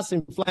can pass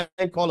in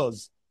flying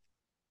colors.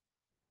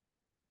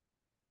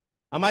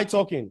 Am I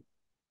talking?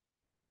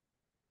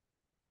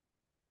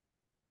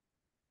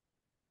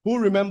 Who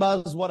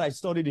remembers what I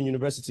studied in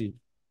university?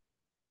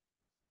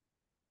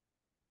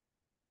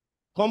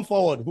 Come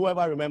forward,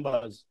 whoever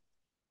remembers.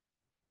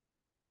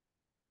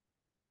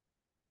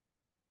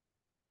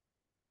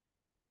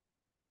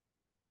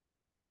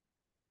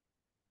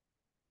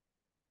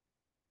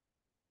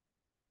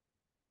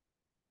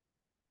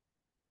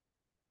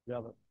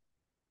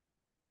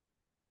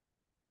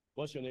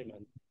 What's your name,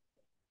 man?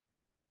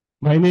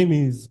 My name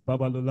is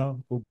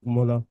Babalola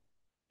Ogumola.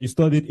 You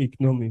studied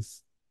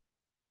economics.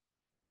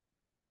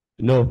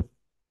 No.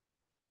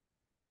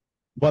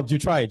 But you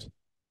tried.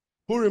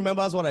 Who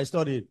remembers what I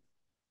studied?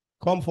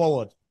 Come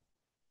forward.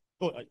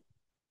 Oh,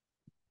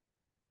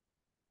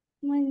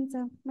 My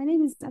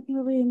name is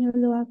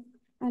Akinwebe,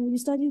 and you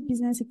studied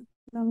business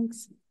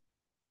economics.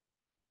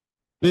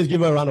 Please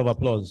give her a round of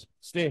applause.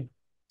 Stay.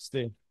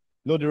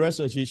 No, the rest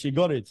of she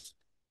got it.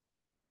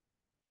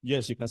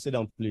 Yes, you can sit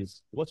down,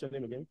 please. What's your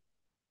name again?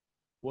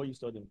 What are you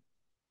studying?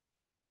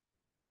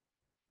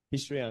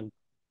 History and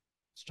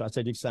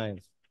strategic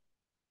science.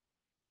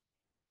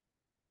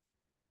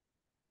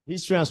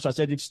 History and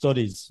strategic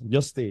studies.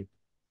 Just stay.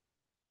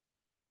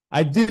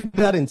 I did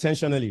that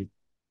intentionally.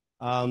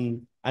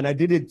 And I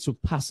did it to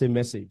pass a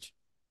message.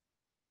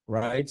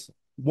 Right?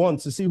 One,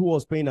 to see who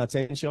was paying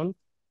attention,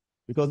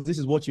 because this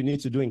is what you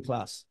need to do in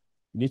class.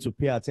 You need to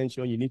pay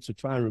attention. You need to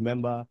try and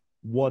remember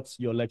what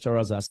your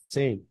lecturers are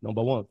saying,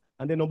 number one.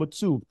 And then number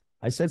two,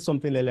 I said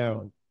something earlier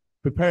on,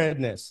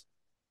 preparedness.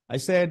 I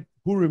said,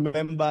 who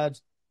remembered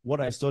what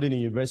I studied in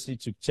university,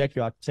 to check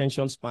your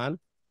attention span,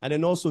 and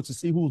then also to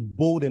see who's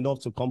bold enough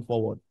to come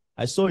forward.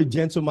 I saw a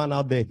gentleman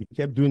out there. He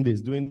kept doing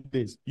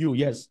this.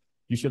 Yes,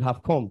 you should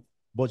have come.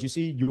 But you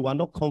see, you are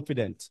not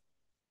confident.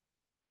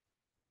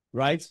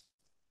 Right?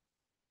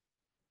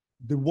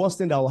 The worst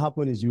thing that will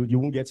happen is you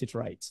won't get it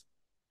right.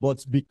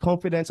 But be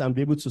confident and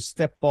be able to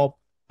step up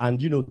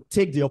and, you know,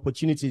 take the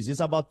opportunities. It's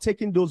about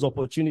taking those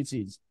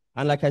opportunities.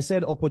 And like I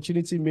said,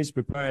 opportunity means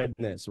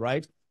preparedness,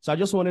 right? So I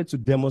just wanted to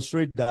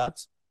demonstrate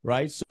that,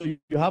 right? So you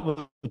have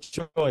a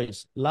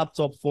choice,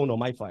 laptop, phone, or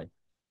Wi-Fi.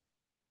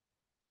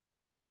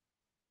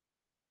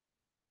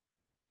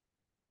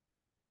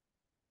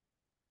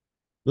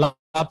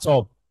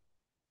 Laptop.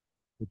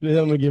 Please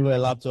let me give her a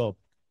laptop.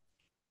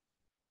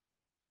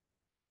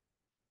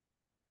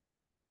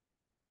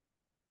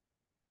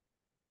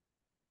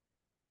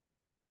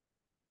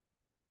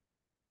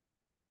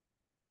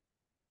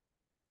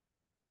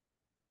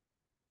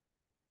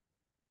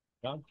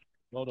 Yeah,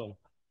 hold on.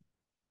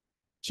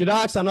 Should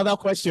I ask another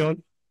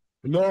question?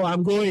 No,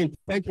 I'm going.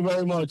 Thank you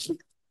very much.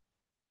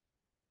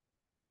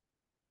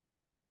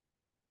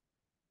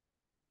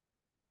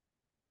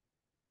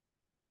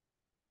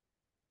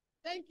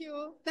 Thank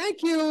you.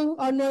 Thank you,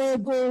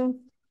 Honorable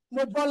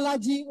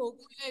Mobolaji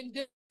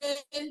Ogunlende,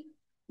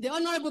 the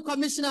Honorable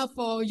Commissioner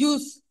for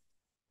Youth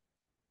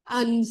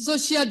and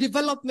Social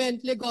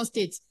Development, Lagos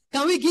State.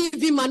 Can we give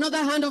him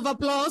another hand of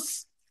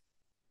applause?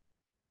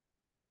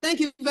 Thank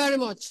you very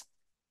much.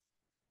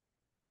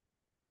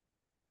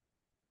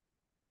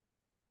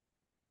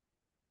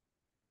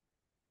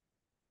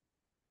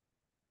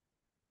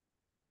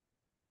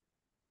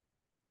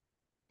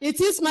 It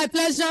is my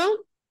pleasure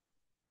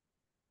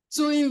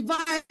to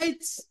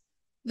invite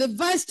the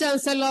Vice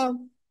Chancellor,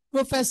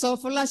 Professor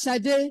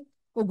Folashade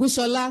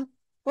Ogunshola,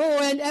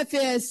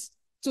 ONFAS,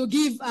 to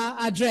give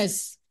our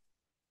address.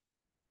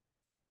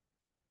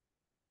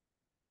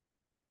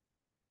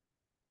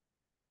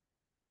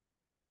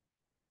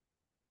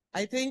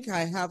 I think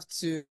I have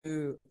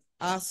to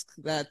ask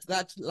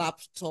that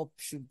laptop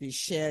should be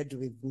shared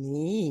with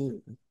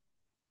me.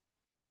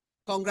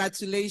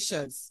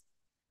 Congratulations.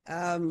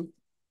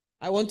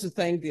 I want to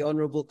thank the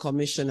Honorable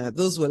Commissioner.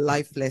 Those were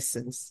life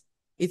lessons.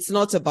 It's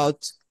not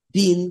about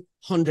being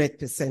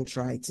 100%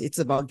 right. It's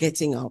about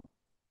getting up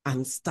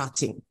and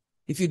starting.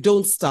 If you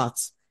don't start,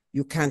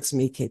 you can't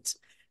make it.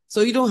 So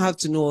you don't have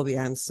to know all the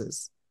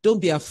answers.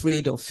 Don't be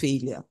afraid of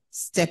failure.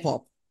 Step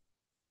up.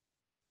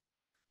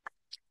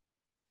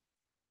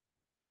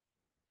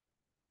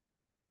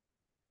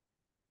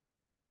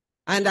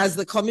 And as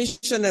the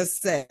commissioner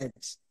said,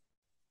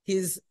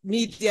 his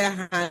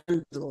media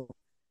handle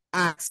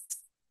at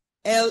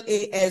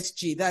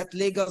LASG, that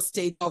Lagos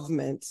State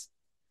Government,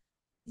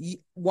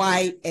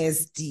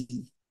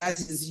 YSD, that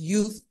is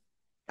Youth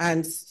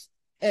and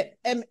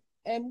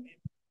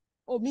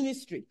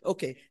Ministry.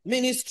 Okay,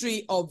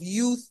 Ministry of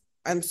Youth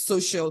and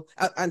Social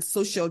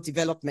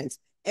Development,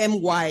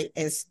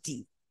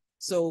 MYSD.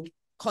 So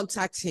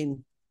contact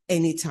him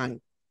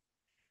anytime.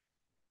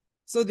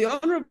 So the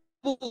Honorable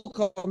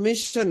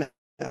Commissioner,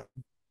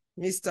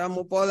 Mr.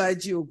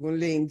 Mobolaji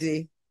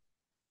Ogunlende,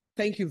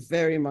 thank you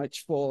very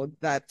much for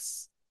that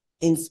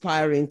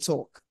inspiring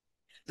talk.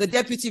 The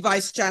Deputy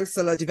Vice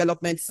Chancellor,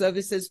 Development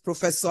Services,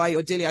 Professor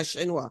Ayodele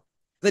Ashenwa.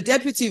 The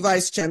Deputy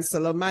Vice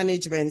Chancellor,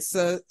 Management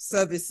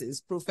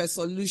Services,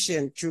 Professor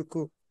Lucien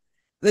Chukwu.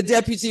 The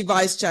Deputy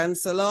Vice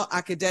Chancellor,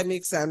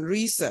 Academics and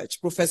Research,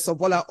 Professor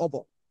Bola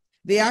Obo.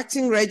 The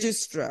Acting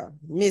Registrar,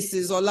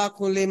 Mrs.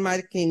 Olakunle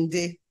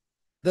Makinde.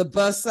 The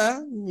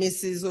Bursar,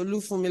 Mrs.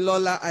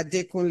 Olufumilola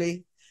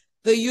Adekunle.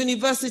 The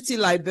University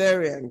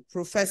Librarian,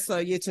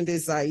 Professor Yetunde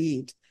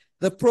Zaid.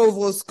 The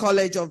Provost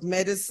College of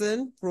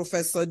Medicine,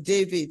 Professor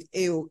David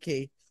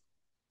Aoke.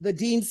 The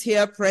deans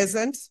here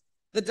present,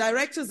 the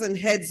directors and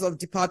heads of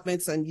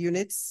departments and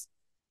units,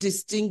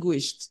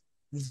 distinguished,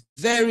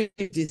 very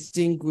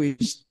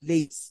distinguished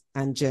ladies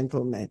and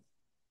gentlemen.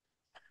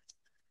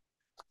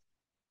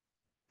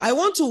 I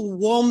want to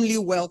warmly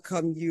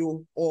welcome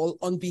you all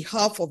on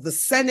behalf of the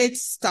Senate,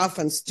 staff,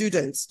 and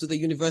students to the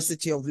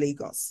University of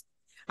Lagos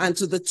and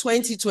to the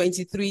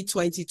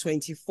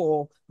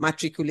 2023-2024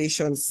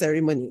 Matriculation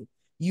Ceremony.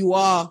 You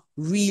are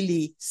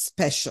really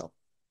special.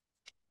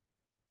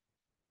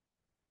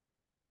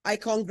 I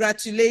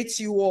congratulate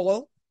you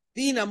all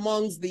being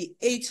amongst the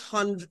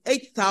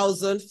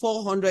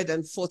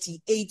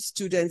 8,448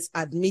 students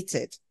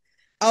admitted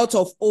out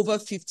of over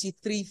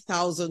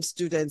 53,000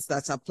 students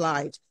that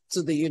applied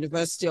to the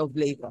University of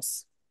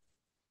Lagos.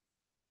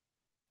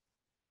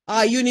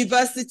 Our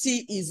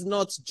university is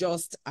not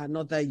just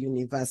another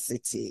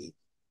university.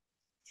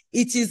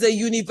 It is a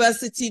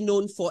university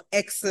known for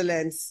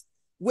excellence,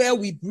 where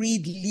we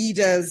breed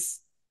leaders,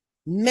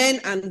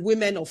 men and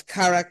women of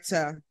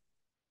character,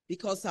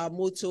 because our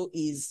motto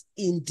is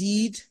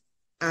indeed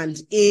and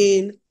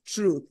in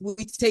truth. We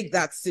take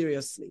that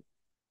seriously.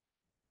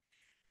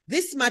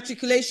 This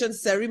matriculation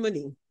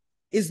ceremony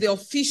is the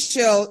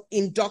official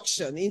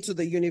induction into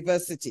the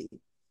university,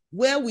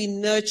 where we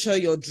nurture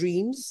your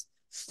dreams,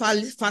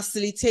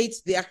 facilitate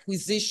the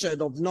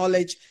acquisition of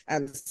knowledge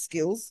and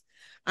skills,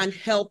 and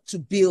help to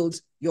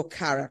build your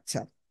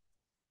character.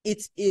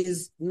 It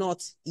is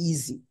not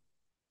easy,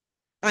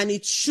 and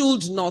it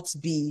should not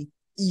be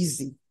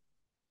easy.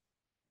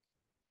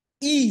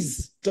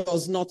 Ease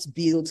does not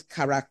build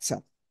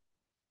character.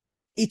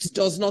 It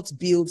does not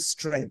build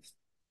strength.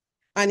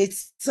 And it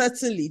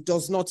certainly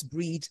does not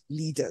breed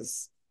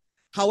leaders.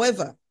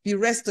 However, be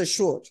rest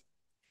assured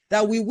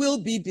that we will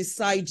be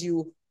beside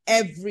you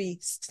every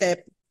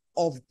step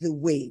of the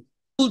way.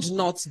 It should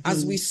not be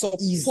as we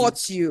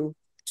support you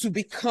to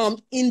become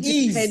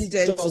independent.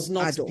 Ease does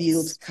not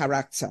build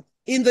character.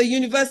 In the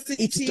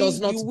university, it does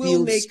not you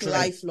will make strength.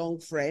 Lifelong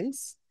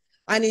friends.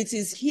 And it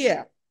is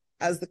here,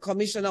 as the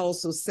commissioner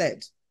also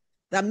said,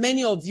 that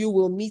many of you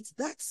will meet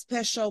that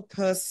special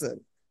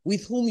person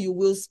with whom you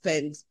will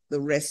spend the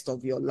rest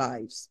of your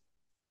lives.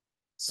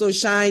 So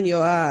shine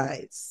your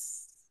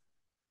eyes.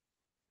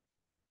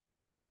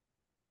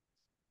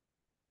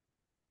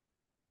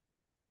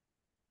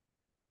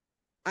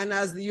 And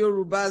as the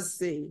Yorubas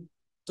say,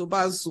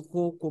 as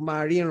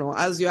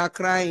you are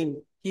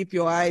crying, keep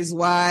your eyes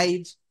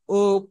wide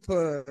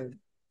open.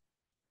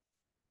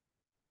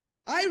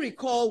 I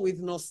recall with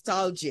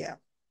nostalgia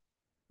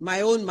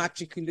my own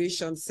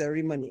matriculation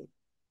ceremony,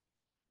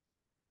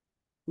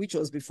 which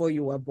was before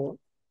you were born,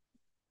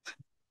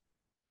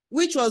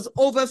 which was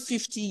over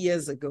 50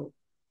 years ago.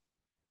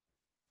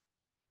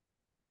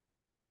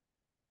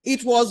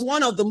 It was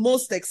one of the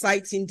most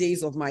exciting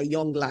days of my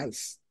young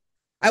life.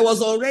 I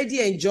was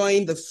already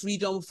enjoying the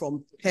freedom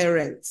from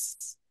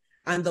parents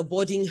and the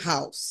boarding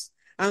house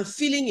and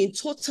feeling in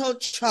total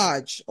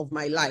charge of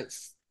my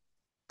life.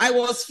 I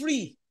was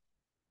free.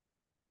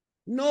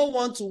 No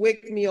one to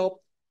wake me up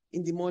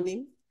in the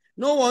morning.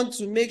 No one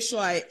to make sure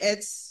I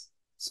ate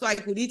so I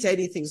could eat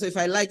anything. So if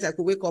I liked, I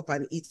could wake up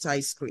and eat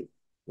ice cream.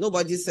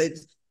 Nobody said,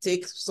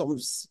 take some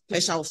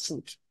special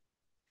food.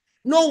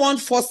 No one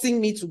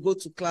forcing me to go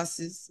to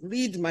classes,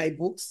 read my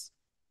books,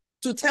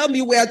 to tell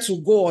me where to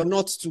go or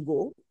not to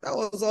go. That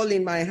was all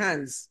in my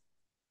hands.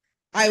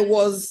 I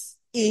was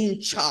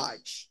in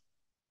charge,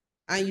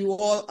 and you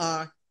all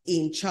are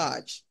in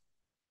charge.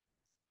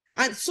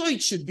 And so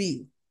it should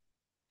be.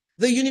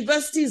 The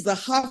university is the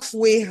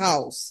halfway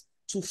house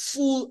to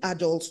full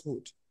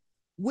adulthood,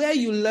 where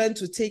you learn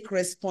to take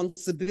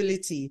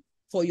responsibility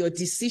for your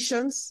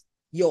decisions,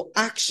 your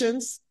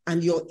actions,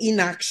 and your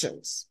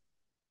inactions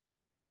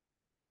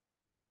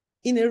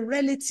in a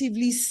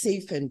relatively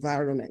safe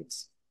environment,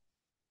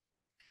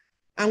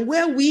 and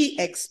where we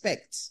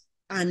expect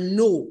and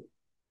know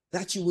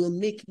that you will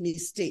make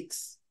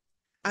mistakes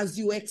as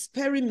you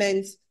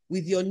experiment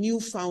with your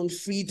newfound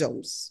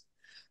freedoms,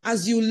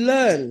 as you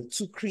learn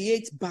to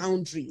create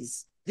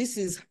boundaries. This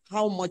is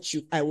how much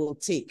I will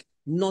take,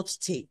 not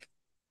take.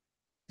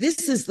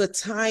 This is the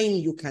time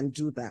you can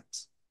do that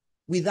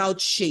without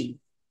shame.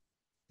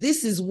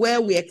 This is where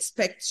we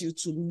expect you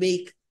to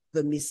make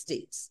the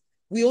mistakes.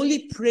 We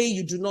only pray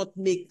you do not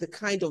make the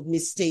kind of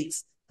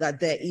mistakes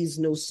that there is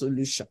no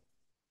solution.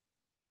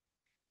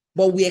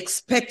 But we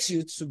expect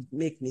you to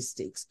make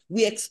mistakes.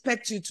 We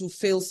expect you to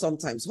fail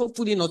sometimes,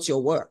 hopefully not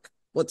your work,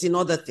 but in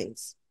other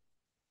things.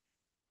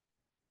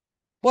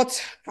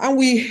 And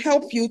we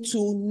help you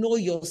to know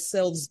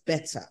yourselves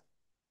better,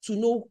 to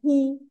know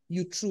who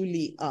you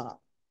truly are.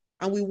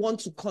 And we want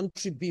to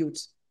contribute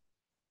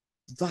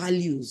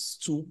values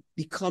to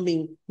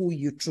becoming who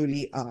you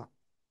truly are.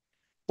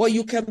 But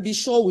you can be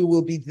sure we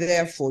will be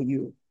there for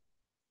you.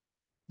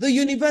 The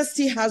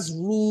university has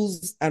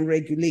rules and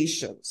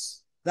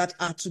regulations that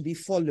are to be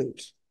followed.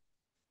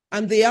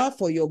 And they are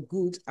for your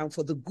good and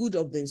for the good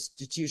of the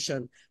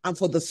institution and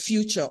for the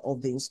future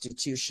of the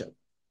institution.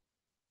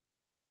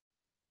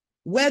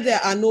 Where there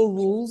are no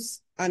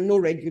rules and no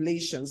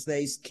regulations, there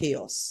is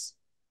chaos.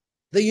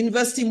 The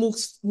university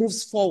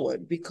moves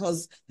forward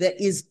because there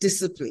is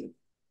discipline.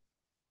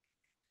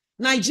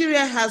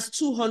 Nigeria has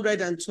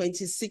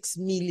 226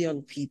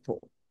 million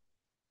people.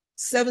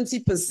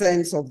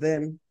 70% of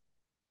them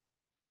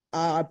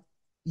are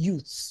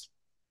youths.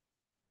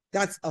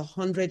 That's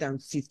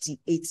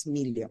 158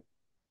 million.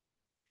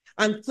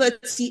 And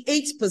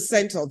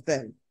 38% of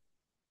them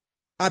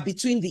are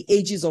between the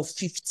ages of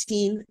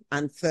 15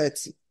 and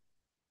 30.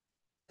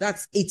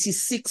 That's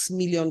 86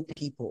 million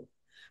people.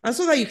 And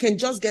so that you can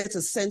just get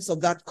a sense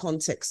of that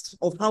context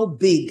of how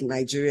big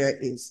Nigeria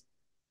is.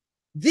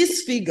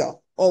 This figure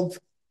of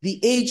the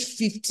age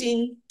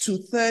 15 to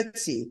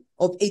 30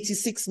 of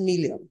 86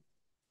 million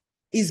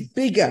is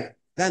bigger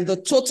than the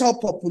total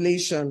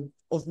population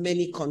of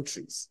many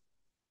countries.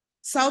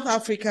 South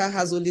Africa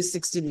has only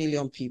 60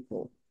 million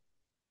people.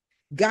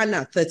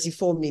 Ghana,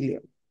 34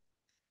 million.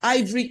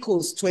 Ivory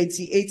Coast,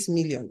 28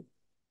 million.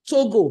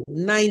 Togo,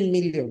 9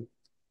 million.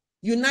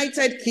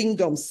 United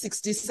Kingdom,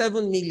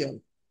 67 million.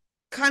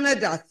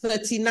 Canada,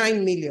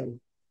 39 million.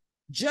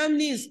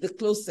 Germany is the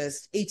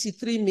closest,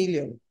 83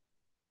 million.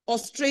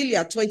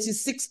 Australia,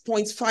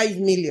 26.5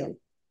 million.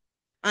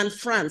 And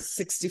France,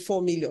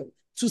 64 million,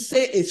 to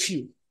say a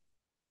few.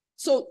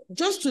 So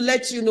just to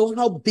let you know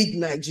how big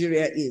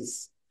Nigeria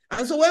is.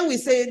 And so when we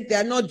say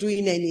they're not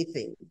doing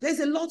anything, there's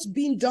a lot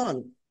being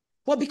done.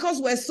 But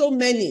because we're so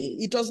many,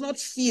 it does not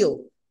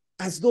feel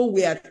as though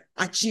we are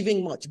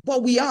achieving much,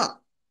 but we are.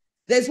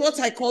 There's what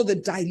I call the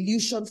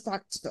dilution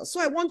factor. So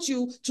I want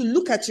you to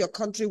look at your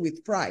country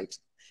with pride,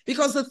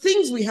 because the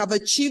things we have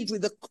achieved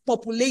with the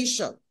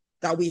population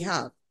that we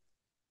have,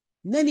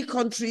 many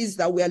countries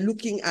that we are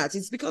looking at,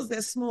 it's because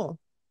they're small.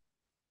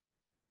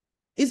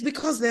 It's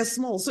because they're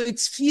small, so it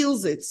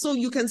feels it. So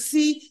you can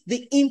see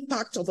the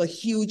impact of a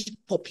huge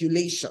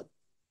population.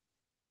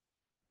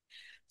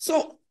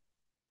 So,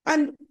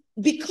 and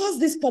because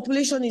this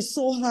population is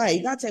so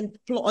high, that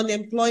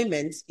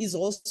unemployment is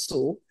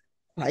also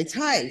quite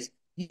high.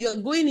 You're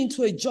going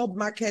into a job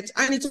market,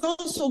 and it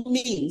also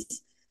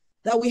means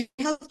that we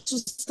have to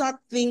start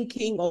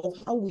thinking of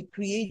how we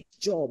create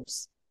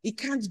jobs. It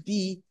can't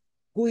be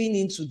going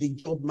into the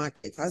job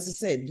market, as I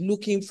said,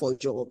 looking for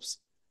jobs.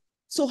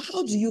 So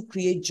how do you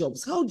create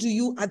jobs? How do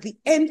you, at the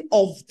end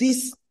of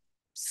this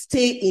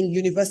stay in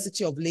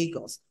University of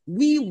Lagos,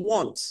 we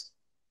want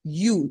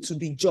you to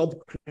be job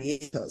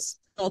creators,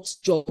 not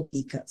job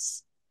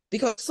makers,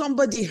 because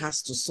somebody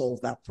has to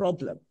solve that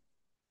problem.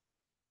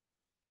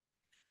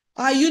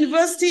 Our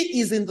university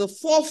is in the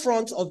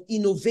forefront of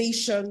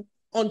innovation,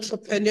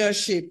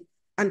 entrepreneurship,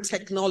 and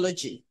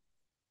technology.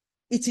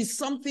 It is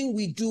something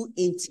we do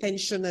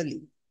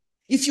intentionally.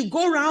 If you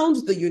go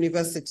around the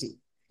university,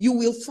 you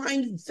will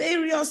find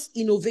various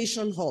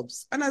innovation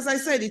hubs. And as I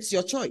said, it's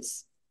your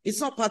choice.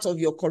 It's not part of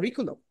your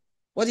curriculum,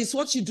 but it's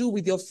what you do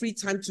with your free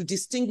time to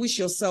distinguish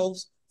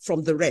yourselves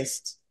from the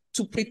rest,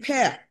 to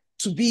prepare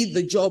to be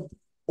the job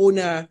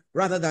owner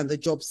rather than the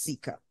job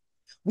seeker.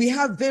 We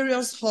have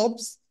various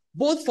hubs,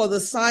 both for the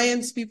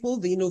science people,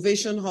 the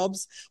innovation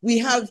hubs. We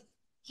have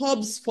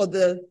hubs for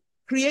the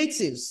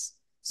creatives.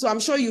 So I'm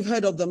sure you've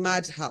heard of the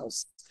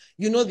Madhouse.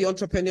 You know, the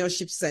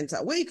Entrepreneurship Center,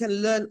 where you can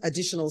learn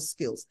additional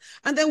skills.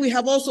 And then we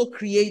have also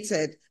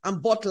created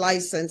and bought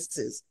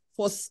licenses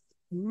for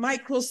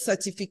micro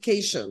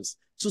certifications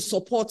to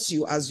support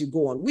you as you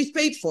go on. We've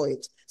paid for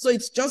it. So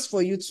it's just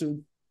for you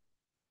to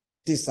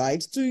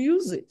decide to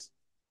use it.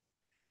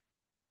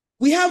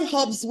 We have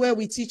hubs where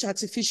we teach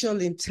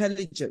artificial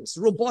intelligence,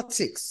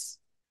 robotics.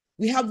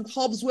 We have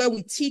hubs where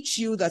we teach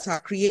you that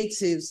are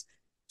creatives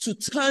to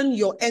turn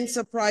your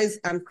enterprise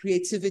and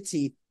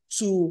creativity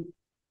to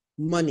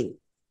money.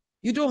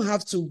 You don't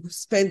have to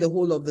spend the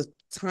whole of the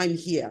time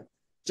here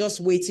just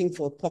waiting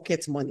for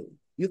pocket money.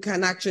 You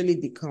can actually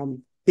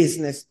become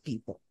business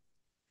people.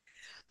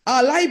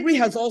 Our library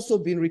has also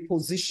been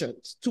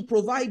repositioned to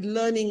provide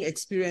learning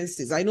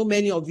experiences. I know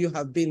many of you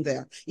have been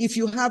there. If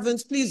you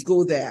haven't, please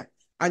go there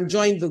and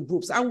join the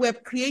groups. And we're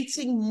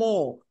creating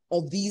more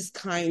of these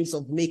kinds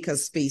of maker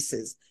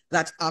spaces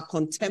that are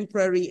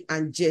contemporary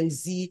and Gen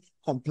Z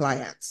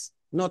compliant,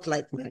 not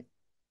like mine.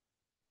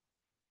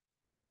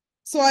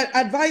 So I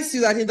advise you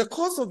that in the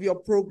course of your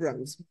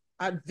programs,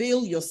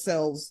 avail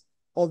yourselves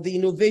of the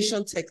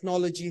Innovation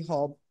Technology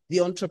Hub, the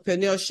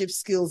Entrepreneurship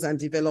Skills and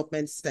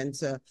Development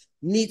Center,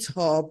 NEET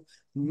Hub,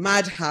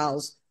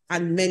 Madhouse,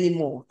 and many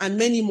more. And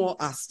many more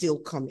are still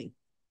coming.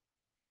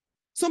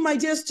 So my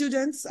dear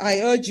students,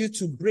 I urge you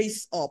to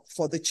brace up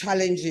for the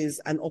challenges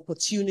and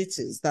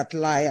opportunities that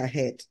lie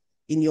ahead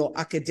in your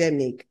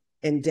academic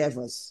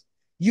endeavors.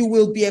 You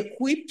will be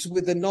equipped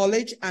with the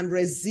knowledge and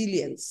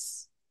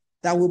resilience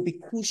that will be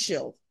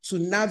crucial to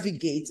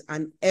navigate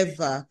an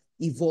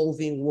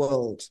ever-evolving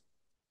world.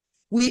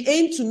 We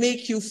aim to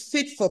make you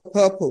fit for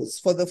purpose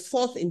for the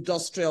fourth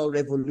industrial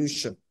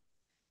revolution,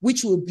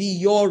 which will be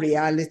your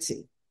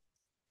reality.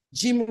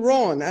 Jim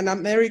Rohn, an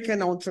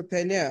American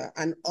entrepreneur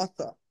and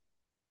author,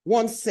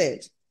 once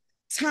said,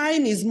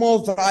 "Time is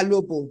more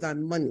valuable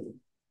than money.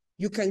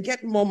 You can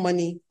get more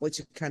money, but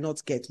you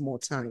cannot get more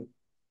time."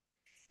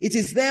 It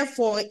is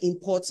therefore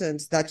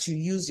important that you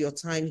use your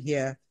time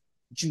here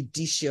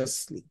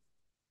judiciously.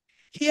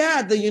 Here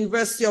at the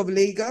University of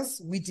Lagos,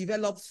 we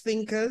develop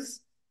thinkers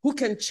who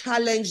can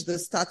challenge the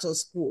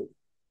status quo,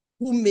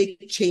 who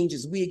make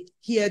changes. We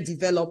here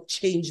develop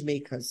change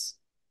makers.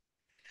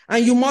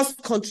 And you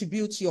must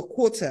contribute your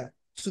quota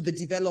to the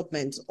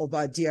development of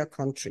our dear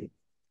country.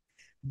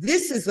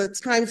 This is a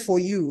time for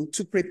you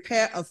to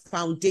prepare a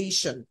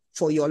foundation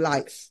for your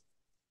life.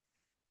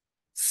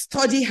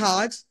 Study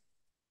hard,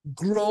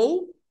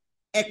 grow,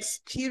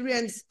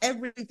 experience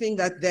everything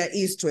that there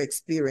is to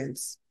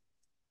experience.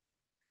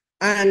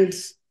 And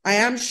I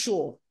am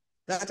sure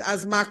that,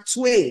 as Mark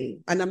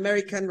Twain, an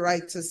American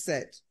writer,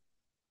 said,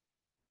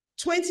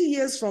 20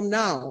 years from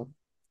now,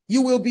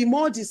 you will be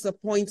more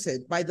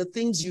disappointed by the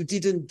things you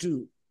didn't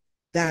do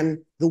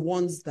than the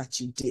ones that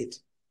you did.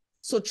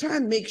 So try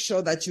and make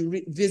sure that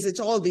you visit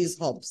all these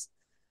hubs,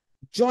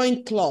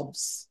 join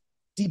clubs,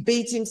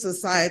 debating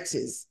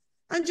societies,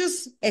 and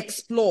just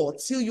explore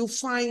till you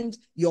find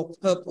your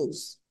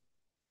purpose.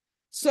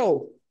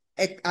 So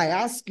I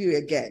ask you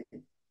again,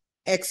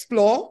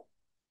 explore,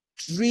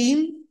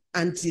 dream,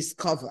 and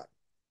discover.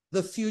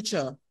 The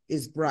future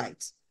is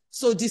bright.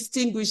 So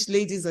distinguished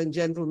ladies and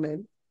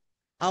gentlemen,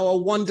 our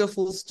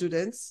wonderful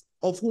students,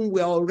 of whom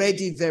we are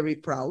already very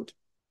proud,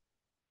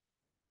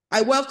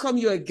 I welcome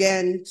you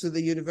again to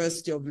the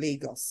University of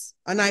Lagos.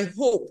 And I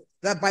hope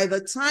that by the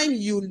time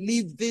you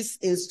leave this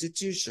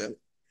institution,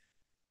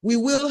 we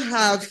will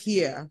have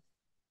here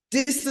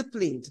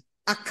disciplined,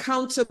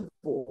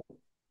 accountable,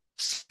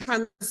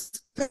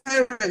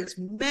 transparent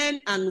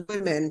men and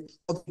women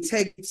of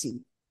integrity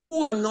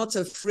who are not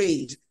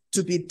afraid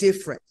to be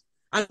different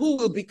and who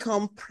will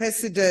become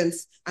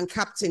presidents and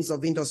captains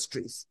of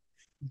industries.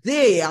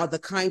 They are the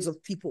kinds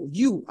of people,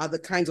 you are the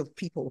kinds of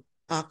people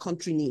our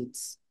country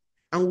needs.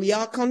 And we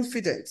are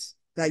confident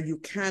that you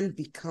can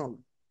become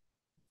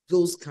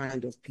those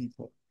kind of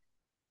people.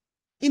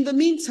 In the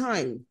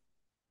meantime,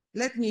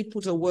 let me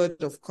put a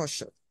word of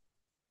caution.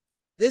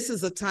 This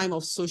is a time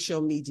of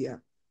social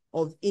media,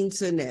 of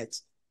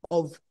internet,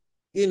 of,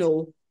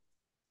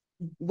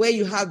 where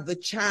you have the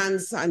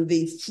chance and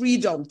the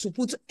freedom to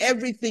put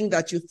everything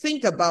that you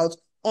think about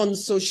on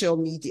social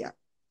media,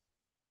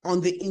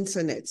 on the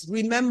internet.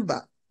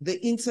 Remember,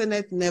 the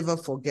internet never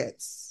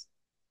forgets.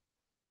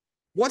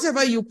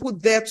 Whatever you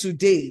put there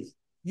today,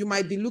 you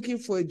might be looking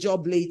for a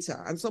job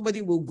later and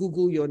somebody will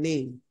Google your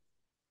name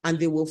and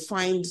they will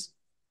find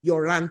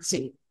your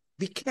ranting.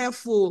 Be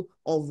careful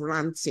of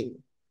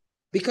ranting,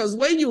 because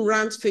when you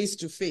rant face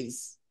to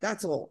face,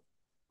 that's all.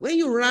 When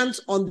you rant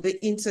on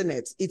the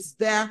internet, it's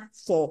there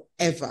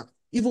forever.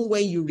 Even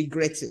when you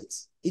regret it,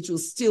 it will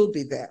still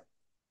be there.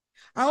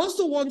 I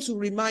also want to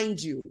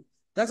remind you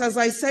that, as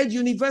I said,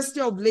 University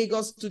of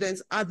Lagos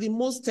students are the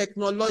most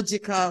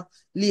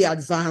technologically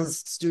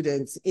advanced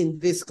students in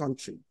this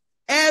country.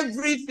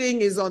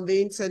 Everything is on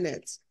the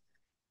internet.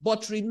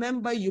 But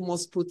remember, you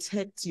must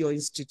protect your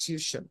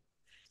institution.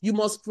 You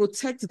must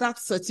protect that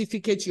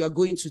certificate you are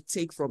going to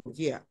take from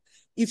here.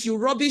 If you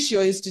rubbish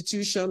your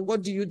institution,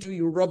 what do?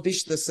 You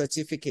rubbish the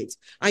certificate.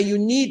 And you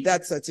need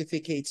that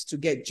certificate to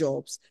get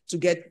jobs, to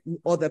get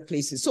other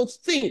places. So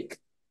think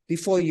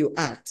before you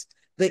act.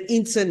 The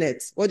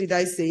internet, what did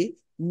I say?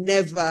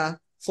 Never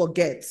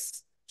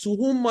forgets. To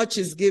whom much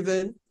is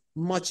given,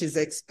 much is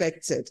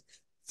expected.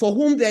 For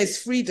whom there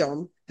is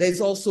freedom, there is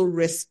also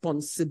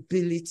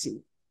responsibility.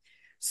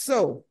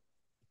 So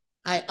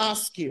I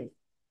ask you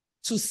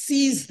to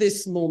seize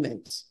this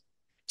moment,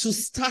 to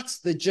start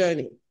the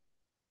journey,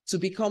 to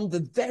become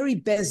the very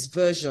best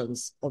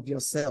versions of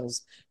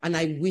yourselves. And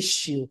I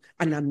wish you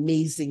an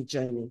amazing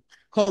journey.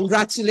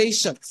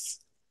 Congratulations.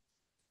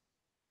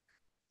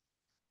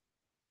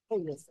 Oh,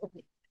 yes,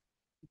 okay.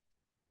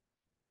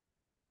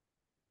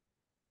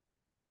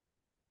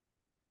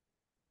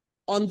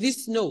 On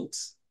this note,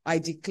 I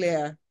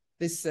declare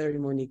this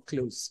ceremony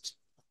closed.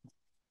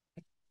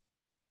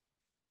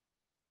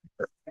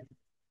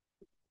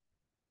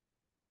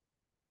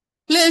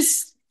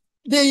 Please,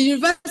 the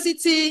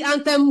university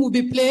anthem will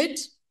be played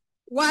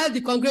while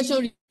the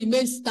congregation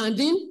remains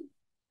standing.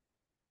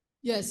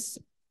 Yes,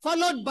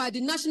 followed by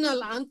the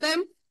national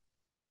anthem,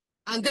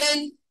 and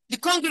then the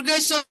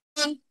congregation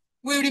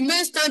will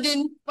remain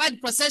standing while the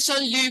procession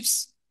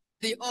leaves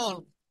the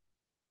hall.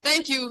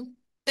 Thank you.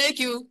 Thank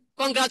you.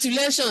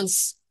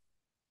 Congratulations.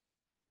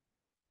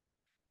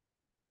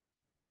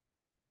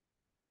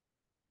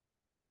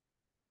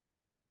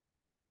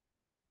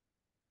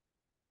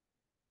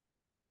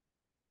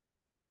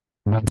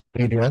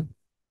 Adrian.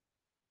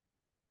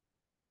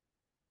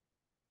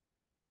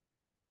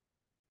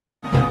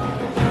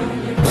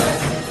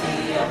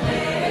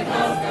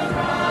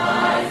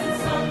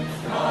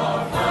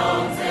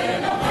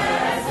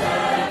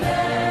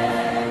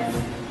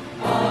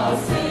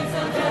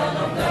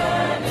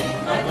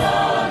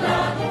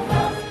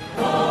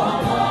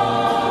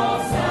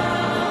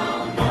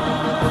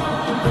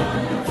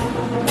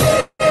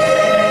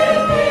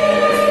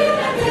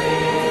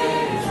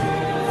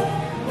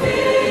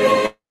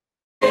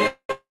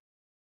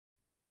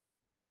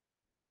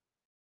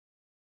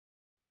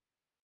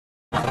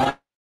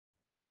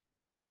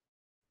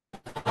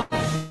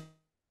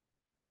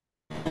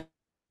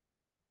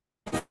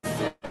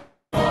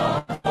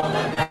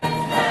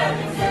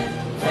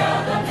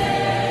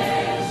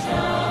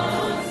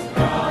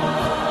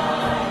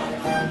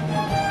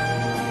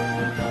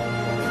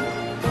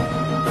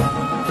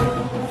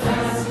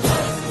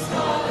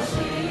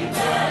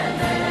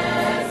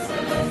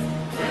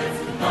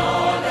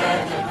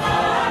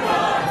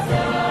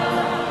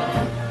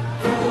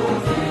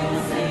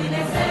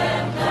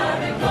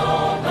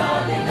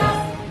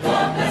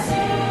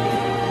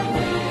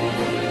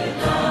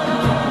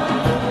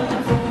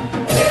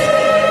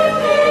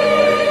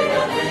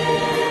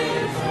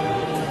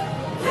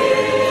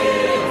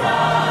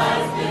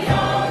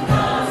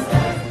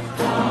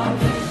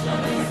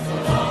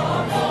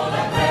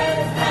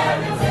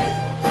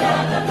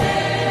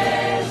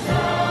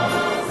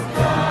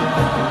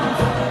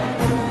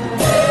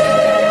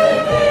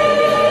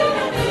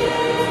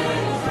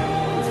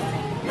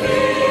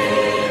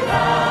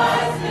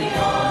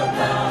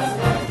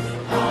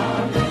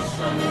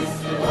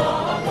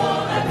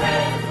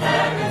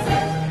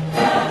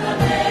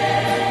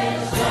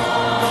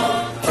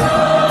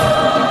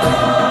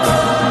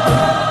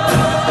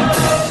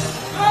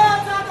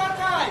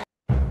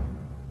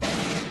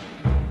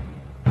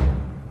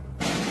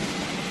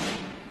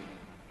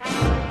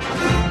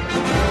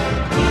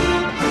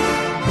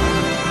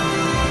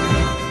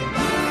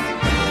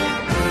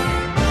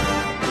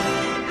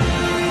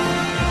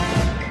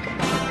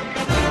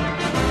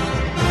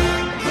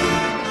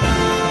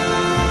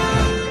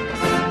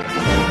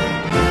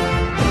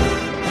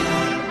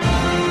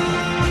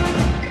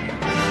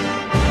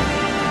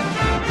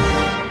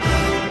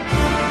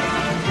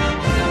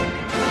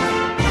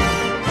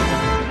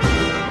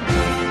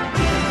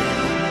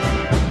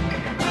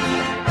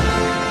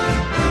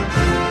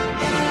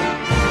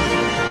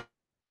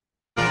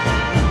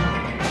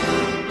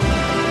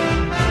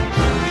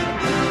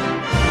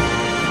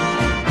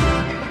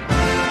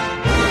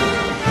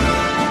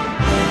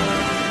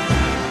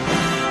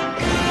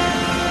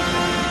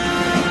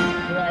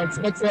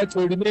 Expected to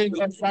remain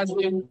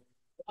outstanding.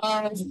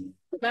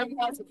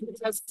 Members of the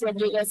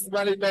Assembly as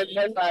management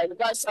led by the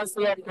Vice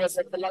Chancellor of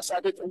President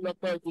Olashade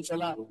Oluwapo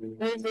Omotola.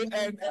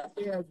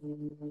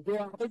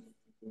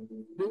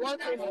 They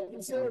want to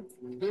appreciate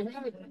the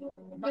head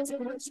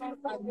matriculation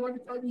and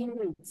monitoring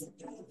units,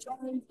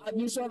 joint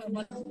admission and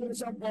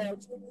matriculation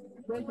board,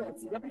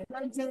 projects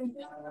representing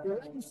the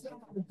registrar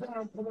of the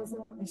Grand Commission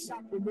of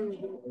Ishaq,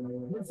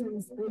 which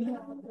is only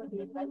after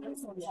the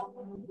election.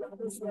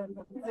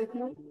 Thank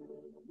you.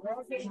 We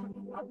also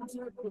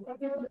appreciate the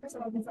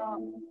matriculation officer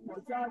for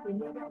child and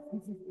member of the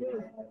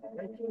state.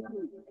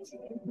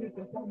 Thank you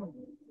for coming.